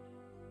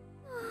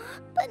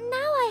 But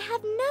now I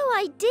have no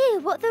idea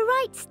what the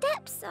right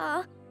steps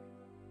are.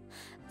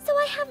 So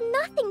I have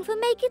nothing for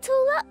Make It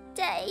All Up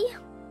Day.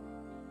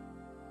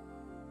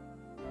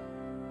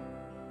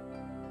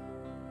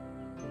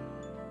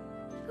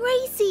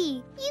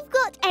 Gracie, you've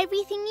got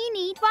everything you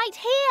need right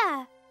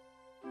here.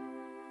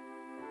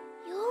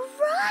 You're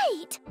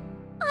right.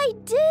 I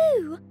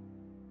do.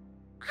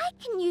 I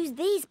can use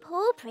these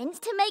paw prints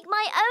to make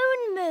my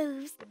own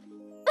moves.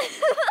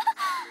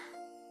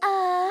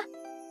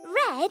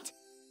 Red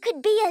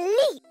could be a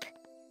leap.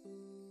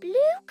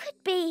 Blue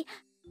could be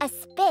a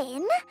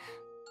spin.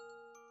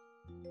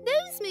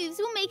 Those moves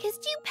will make a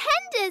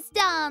stupendous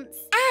dance.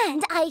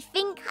 And I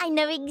think I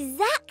know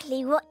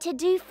exactly what to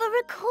do for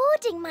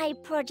recording my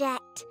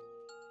project.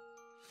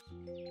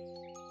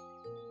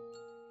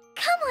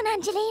 Come on,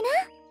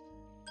 Angelina.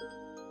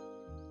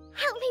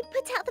 Help me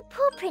put out the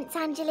paw prints,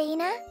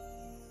 Angelina.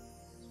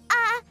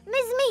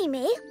 Ms.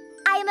 Mimi,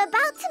 I am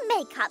about to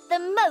make up the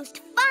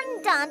most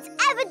fun dance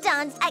ever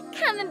danced at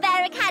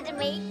Camembert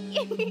Academy.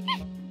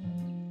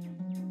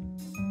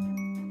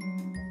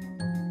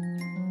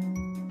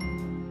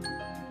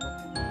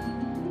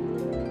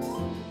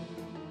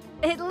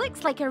 It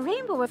looks like a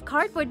rainbow of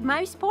cardboard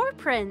mouse paw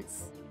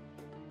prints.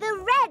 The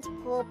red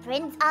paw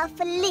prints are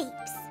for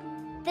leaps.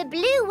 The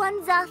blue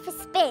ones are for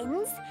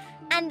spins.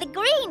 And the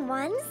green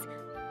ones,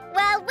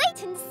 well,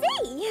 wait and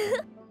see.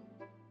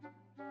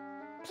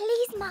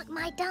 Please mark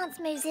my dance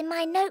moves in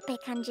my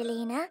notebook,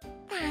 Angelina.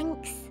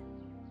 Thanks.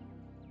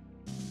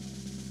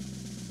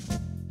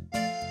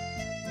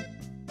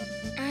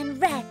 And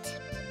red.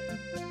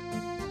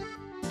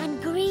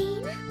 And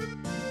green.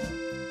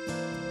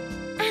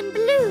 And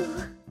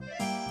blue.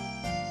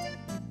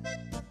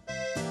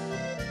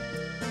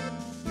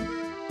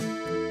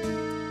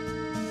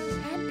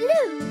 And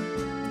blue.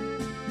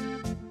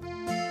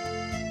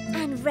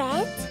 And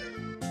red.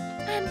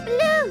 And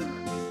blue.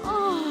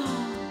 Oh!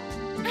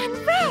 And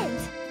red.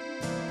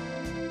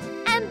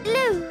 And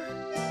blue.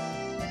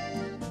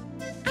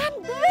 And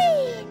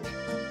green.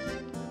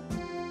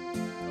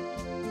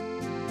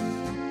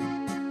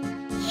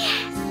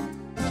 Yes!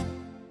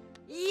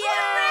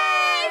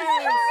 Yes!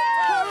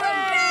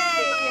 Hooray!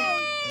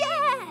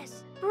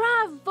 Yes!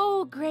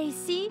 Bravo,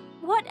 Gracie.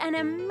 What an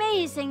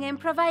amazing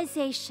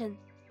improvisation.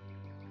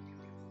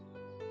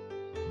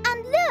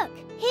 And look,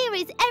 here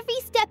is every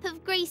step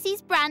of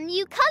Gracie's brand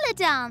new colour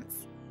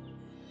dance.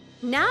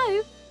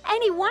 Now,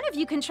 any one of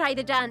you can try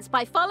the dance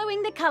by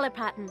following the colour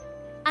pattern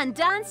and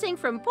dancing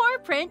from paw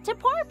print to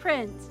paw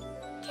print.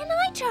 Can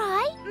I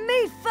try?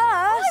 Me first!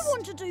 I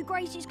want to do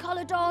Gracie's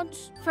colour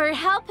dance. For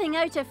helping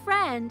out a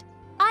friend,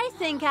 I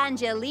think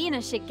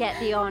Angelina should get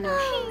the honour.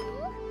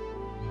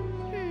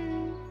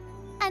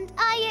 And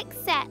I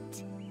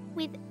accept,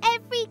 with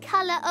every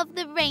colour of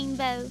the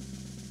rainbow.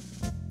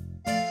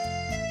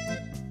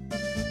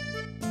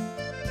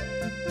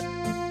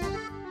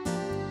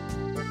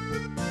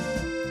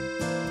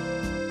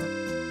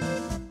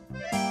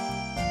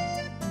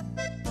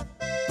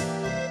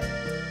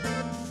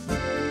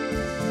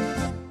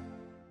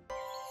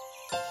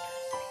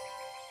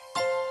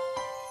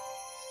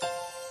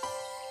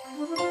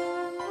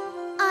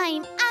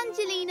 I'm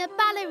Angelina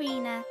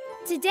Ballerina.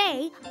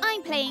 Today,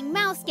 I'm playing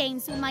mouse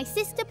games with my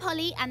sister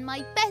Polly and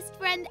my best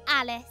friend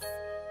Alice.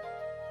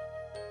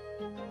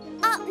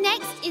 Up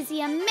next is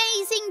the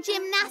amazing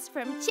gymnast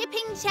from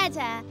Chipping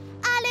Cheddar,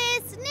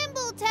 Alice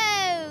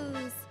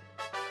Nimbletoes.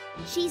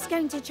 She's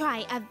going to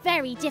try a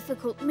very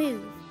difficult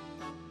move.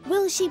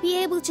 Will she be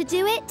able to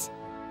do it?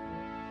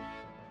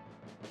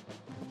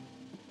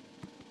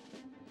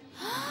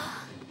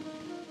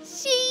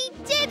 She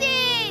did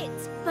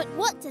it! But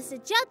what does the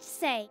judge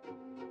say?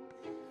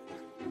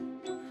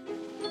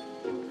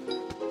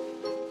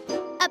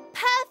 A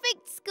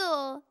perfect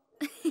score.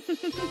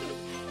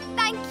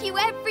 Thank you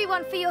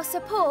everyone for your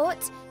support,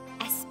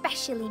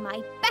 especially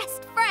my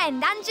best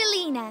friend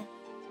Angelina.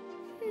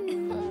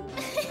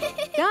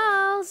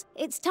 Girls,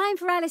 it's time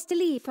for Alice to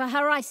leave for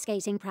her ice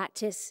skating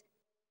practice.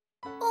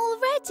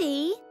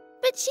 Already?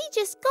 But she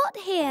just got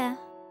here.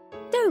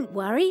 Don't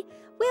worry,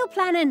 we'll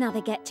plan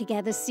another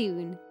get-together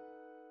soon.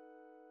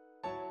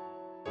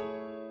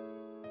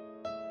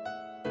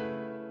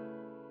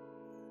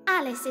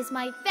 Alice is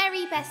my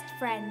very best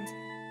friend.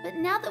 But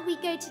now that we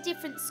go to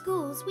different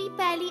schools, we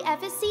barely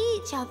ever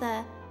see each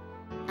other.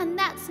 And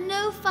that's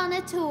no fun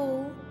at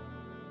all.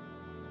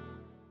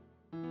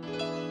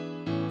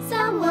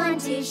 Someone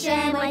to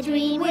share my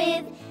dream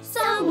with,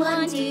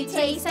 someone to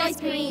taste ice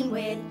cream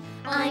with.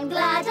 I'm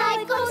glad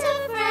I've got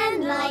a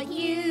friend like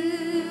you.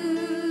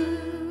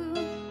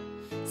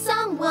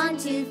 Someone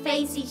to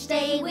face each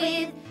day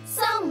with,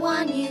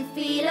 someone you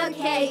feel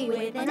okay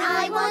with. And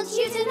I want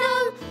you to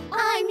know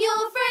I'm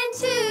your friend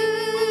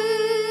too.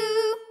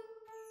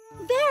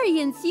 Very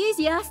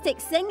enthusiastic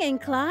singing,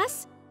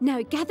 class.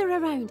 Now gather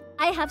around.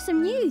 I have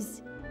some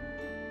news.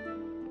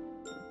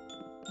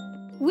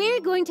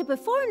 We're going to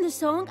perform the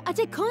song at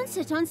a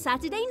concert on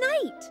Saturday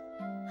night.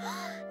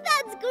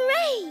 That's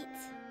great!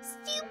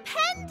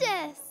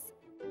 Stupendous!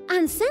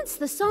 And since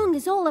the song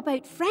is all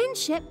about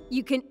friendship,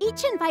 you can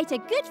each invite a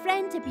good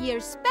friend to be your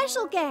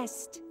special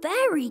guest.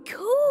 Very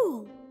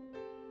cool.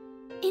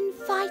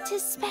 Invite a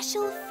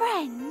special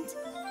friend?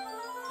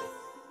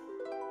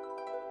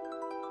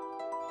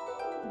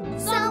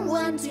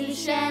 Someone to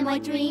share my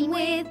dream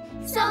with,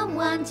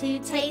 someone to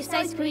taste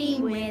ice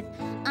cream with.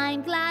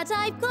 I'm glad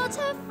I've got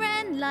a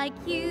friend like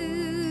you.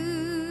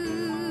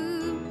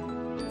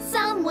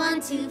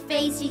 Someone to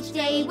face each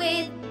day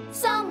with,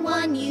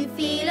 someone you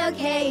feel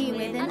okay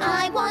with. And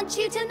I want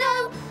you to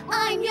know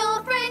I'm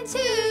your friend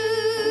too.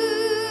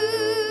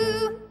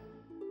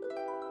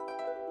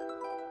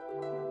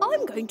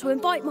 I'm going to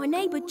invite my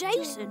neighbour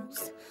Jason.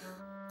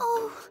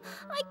 Oh,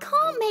 I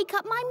can't make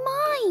up my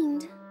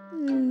mind.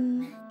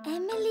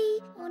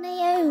 Emily or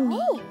Naomi?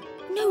 Oh,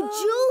 no,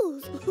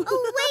 Jules.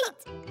 Oh, wait,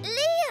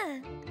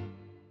 Leah.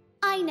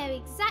 I know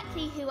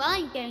exactly who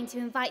I'm going to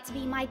invite to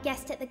be my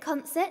guest at the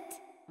concert.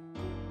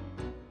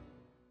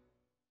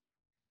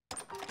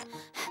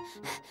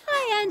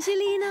 Hi,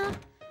 Angelina.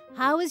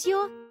 How was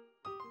your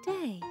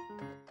day?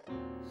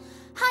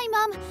 Hi,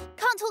 Mum.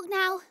 Can't talk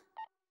now.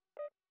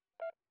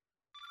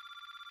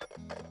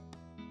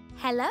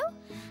 Hello?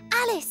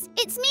 Alice,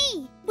 it's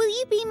me. Will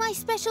you be my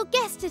special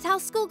guest at our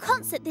school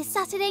concert this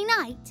Saturday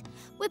night?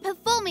 We're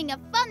performing a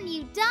fun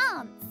new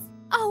dance.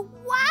 Oh,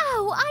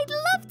 wow! I'd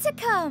love to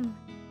come.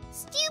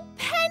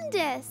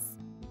 Stupendous!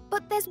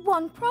 But there's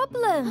one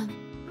problem.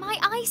 My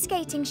ice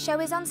skating show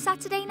is on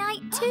Saturday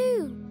night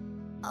too.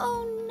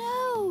 Oh,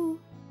 no.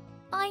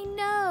 I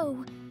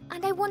know.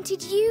 And I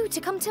wanted you to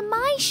come to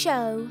my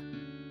show.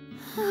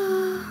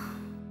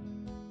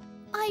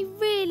 I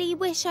really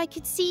wish I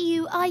could see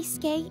you ice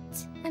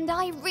skate. And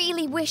I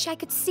really wish I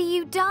could see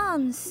you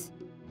dance.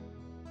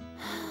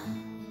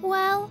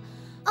 Well,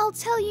 I'll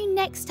tell you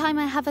next time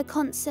I have a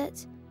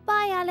concert.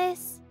 Bye,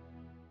 Alice.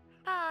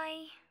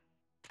 Bye.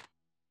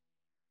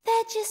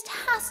 There just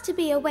has to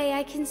be a way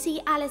I can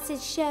see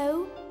Alice's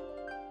show.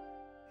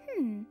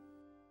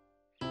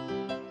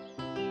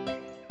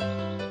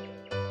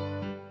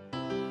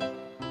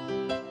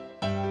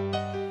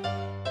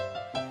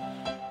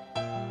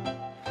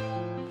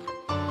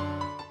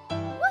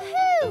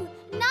 Woohoo!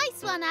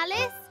 Nice one,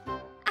 Alice.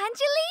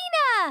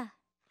 Angelina!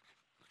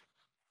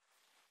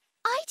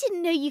 I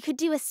didn't know you could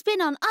do a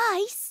spin on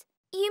ice.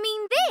 You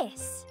mean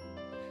this?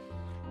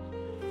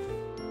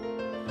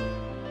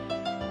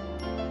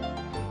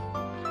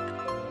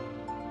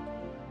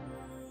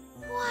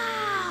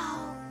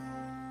 Wow!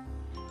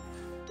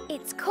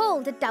 It's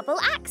called a double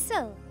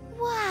axel.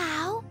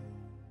 Wow!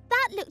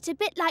 That looked a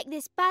bit like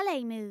this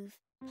ballet move.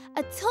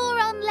 A tour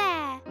en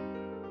l'air.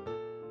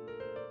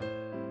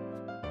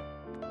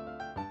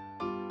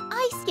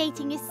 Ice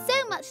skating is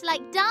so much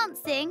like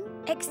dancing.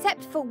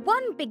 Except for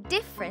one big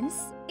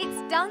difference.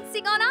 It's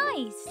dancing on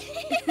ice.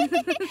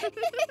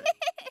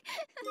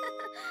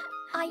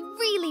 I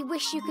really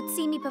wish you could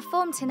see me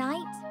perform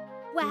tonight.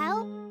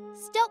 Well,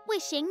 stop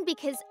wishing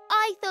because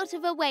I thought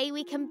of a way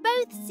we can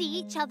both see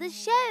each other's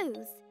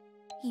shows.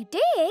 You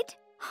did?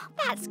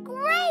 That's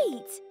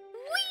great!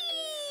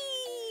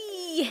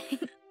 Whee!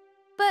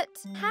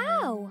 But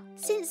how?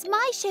 Since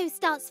my show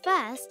starts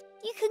first,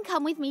 you can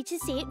come with me to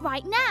see it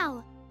right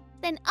now.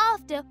 Then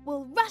after,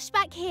 we'll rush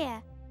back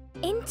here.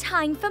 In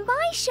time for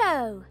my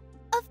show.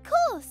 Of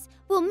course.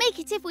 We'll make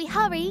it if we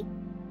hurry.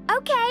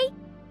 Okay.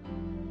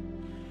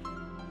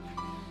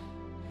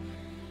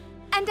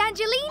 And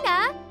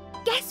Angelina,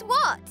 guess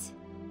what?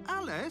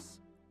 Alice,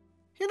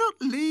 you're not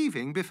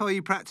leaving before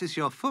you practice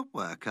your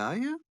footwork, are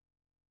you?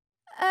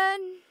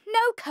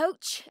 No,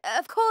 Coach.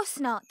 Of course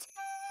not.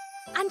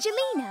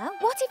 Angelina,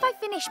 what if I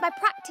finish my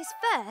practice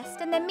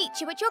first and then meet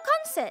you at your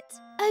concert?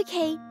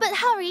 Okay, but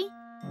hurry.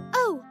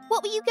 Oh,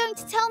 what were you going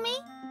to tell me?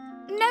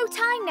 No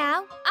time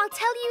now. I'll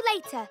tell you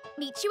later.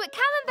 Meet you at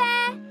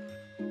Camembert.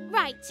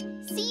 Right.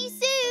 See you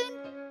soon.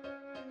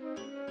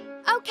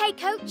 Okay,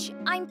 Coach.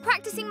 I'm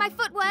practicing my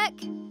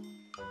footwork.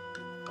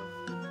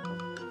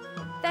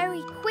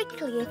 Very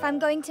quickly if I'm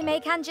going to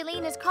make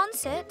Angelina's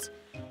concert.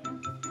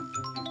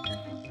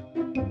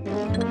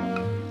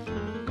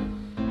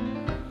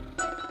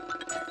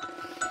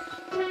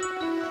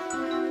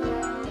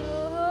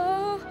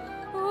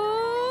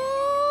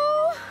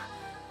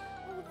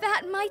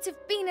 That might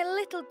have been a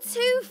little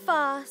too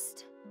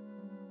fast.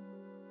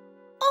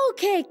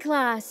 OK,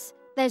 class.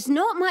 There's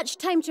not much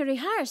time to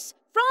rehearse.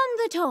 From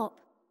the top.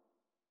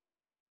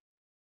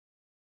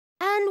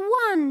 And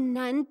 1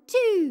 and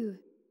 2.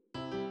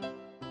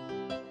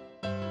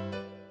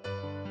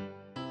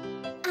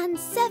 And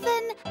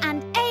 7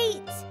 and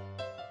 8.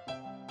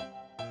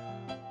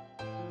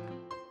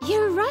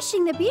 You're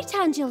rushing the beat,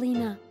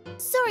 Angelina.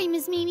 Sorry,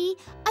 Ms. Mimi.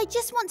 I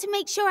just want to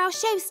make sure our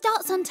show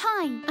starts on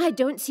time. I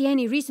don't see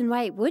any reason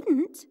why it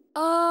wouldn't.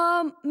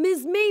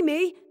 Ms.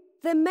 Mimi,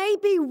 there may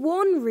be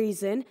one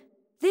reason.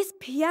 This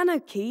piano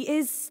key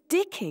is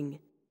sticking.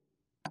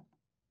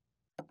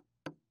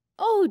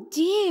 Oh,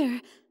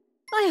 dear.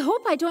 I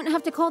hope I don't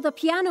have to call the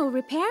piano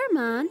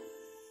repairman.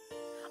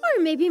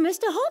 Or maybe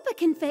Mr. Hopper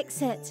can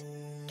fix it.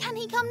 Can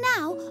he come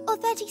now or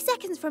 30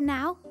 seconds from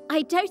now?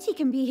 I doubt he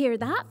can be here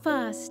that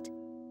fast.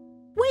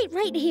 Wait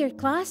right here,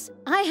 class.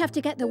 I have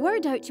to get the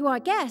word out to our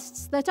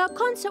guests that our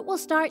concert will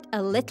start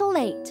a little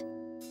late.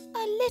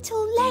 A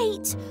little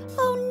late?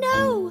 Oh,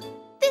 no!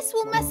 This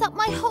will mess up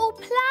my whole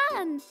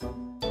plan.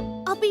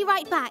 I'll be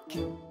right back.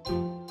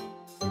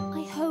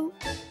 I hope.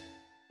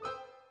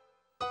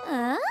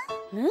 Huh?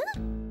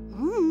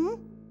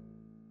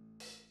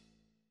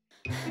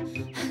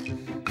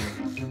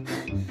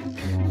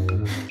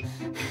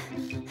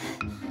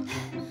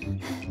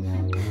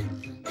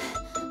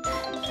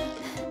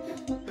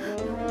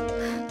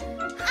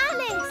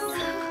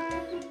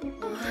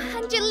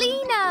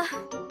 Angelina!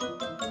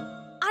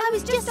 I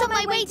was just on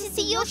my way to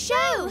see your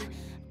show.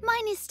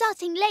 Mine is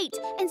starting late,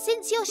 and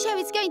since your show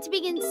is going to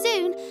begin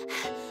soon,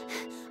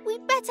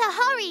 we'd better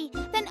hurry.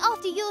 Then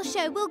after your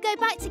show, we'll go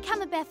back to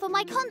Camembert for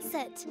my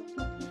concert.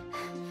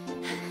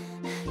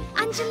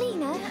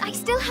 Angelina, I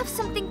still have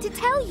something to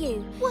tell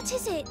you. What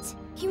is it?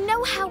 You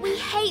know how we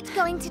hate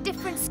going to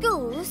different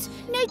schools?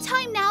 No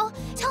time now.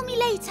 Tell me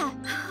later.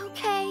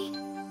 Okay.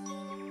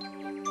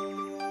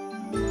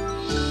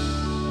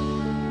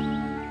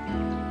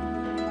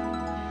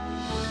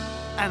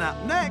 And up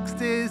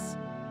next is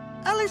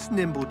Alice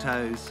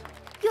Nimbletoes.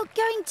 You're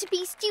going to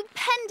be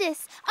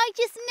stupendous. I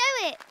just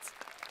know it.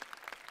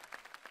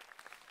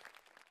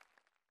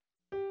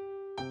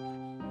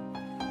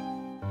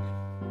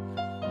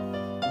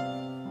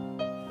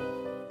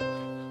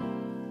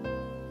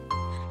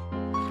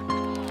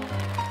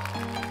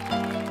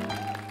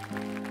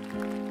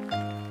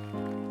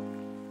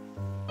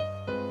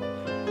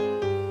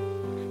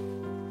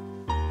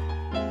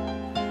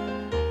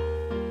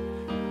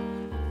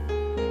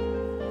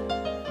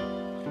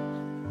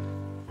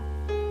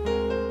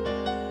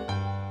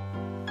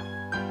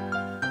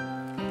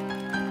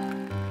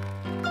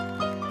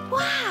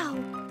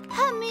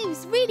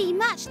 Really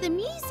match the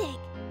music.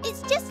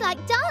 It's just like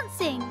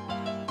dancing.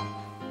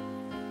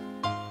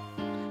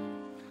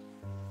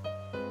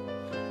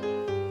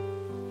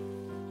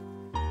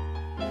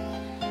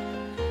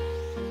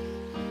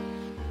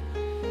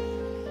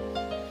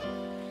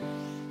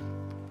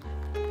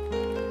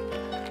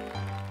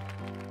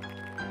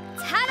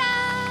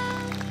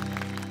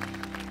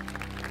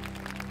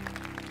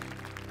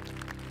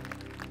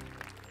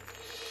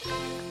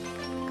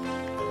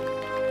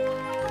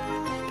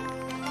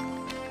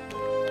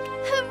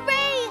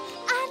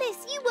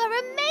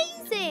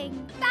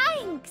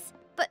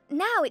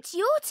 Now it's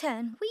your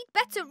turn. We'd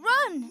better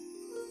run.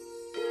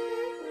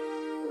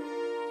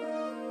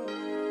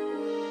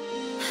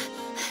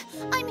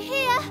 I'm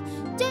here.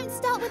 Don't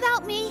start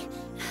without me.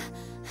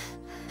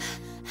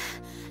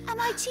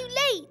 Am I too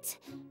late?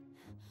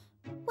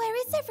 Where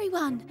is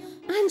everyone?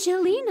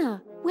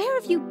 Angelina, where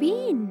have you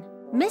been?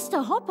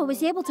 Mr. Hopper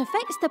was able to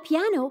fix the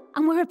piano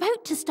and we're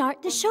about to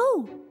start the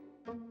show.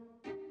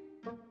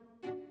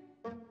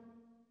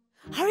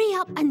 Hurry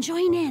up and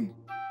join in.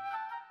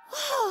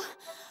 Oh,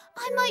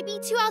 I might be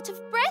too out of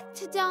breath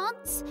to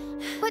dance.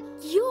 But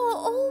you're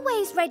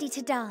always ready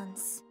to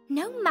dance,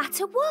 no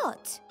matter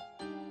what.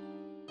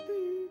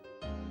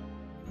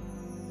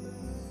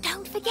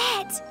 Don't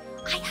forget,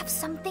 I have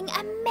something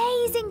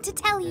amazing to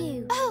tell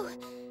you. Oh,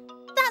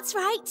 that's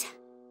right.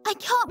 I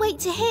can't wait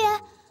to hear.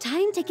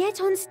 Time to get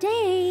on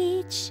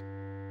stage.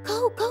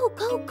 Go, go,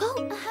 go,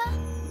 go.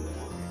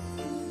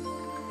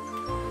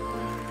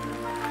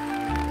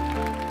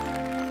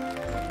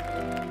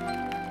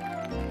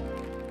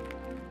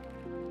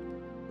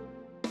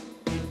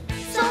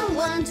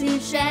 Someone to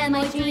share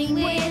my dream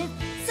with,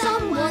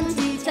 someone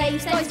to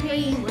taste ice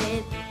cream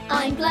with.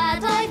 I'm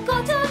glad I've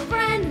got a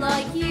friend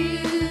like you.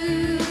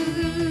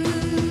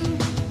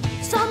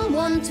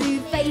 Someone to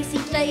face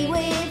each day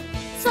with,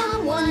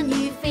 someone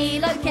you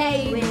feel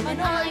okay with. And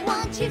I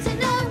want you to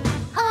know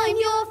I'm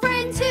your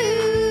friend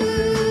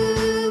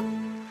too.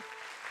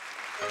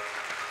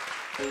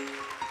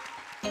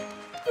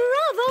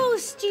 Bravo,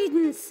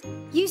 students!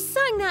 You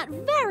sang that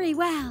very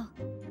well.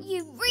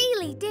 You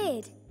really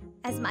did.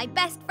 As my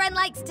best friend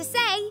likes to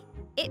say,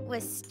 it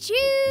was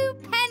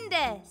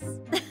stupendous.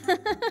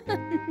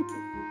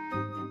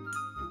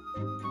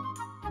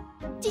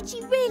 Did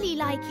you really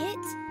like it?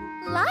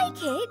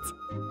 Like it?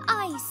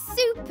 I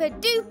super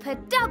duper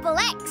double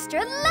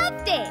extra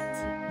loved it.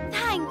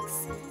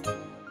 Thanks.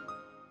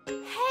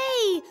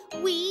 Hey,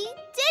 we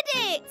did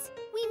it!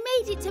 We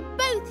made it to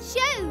both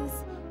shows.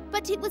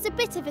 But it was a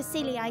bit of a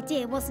silly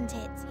idea, wasn't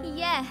it?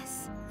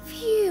 Yes.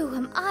 Phew,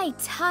 am I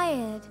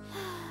tired.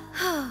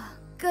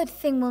 Good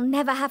thing we'll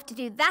never have to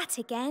do that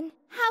again.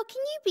 How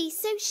can you be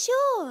so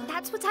sure?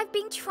 That's what I've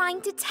been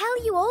trying to tell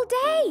you all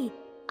day.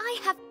 I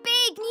have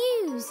big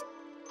news.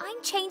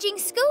 I'm changing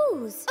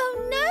schools. Oh,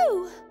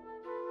 no!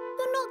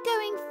 You're not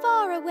going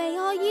far away,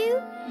 are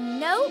you?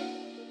 Nope.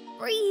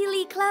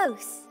 Really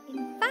close.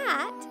 In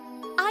fact,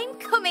 I'm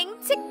coming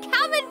to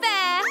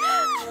Camembert.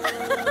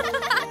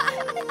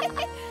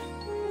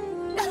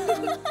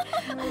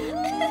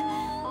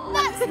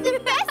 That's the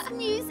best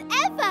news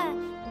ever!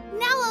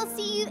 Now I'll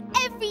see you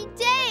every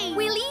day.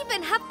 We'll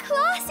even have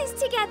classes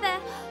together.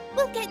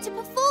 We'll get to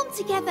perform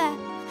together.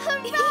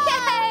 Hooray!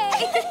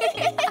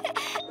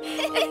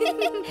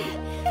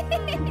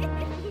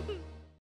 Yay!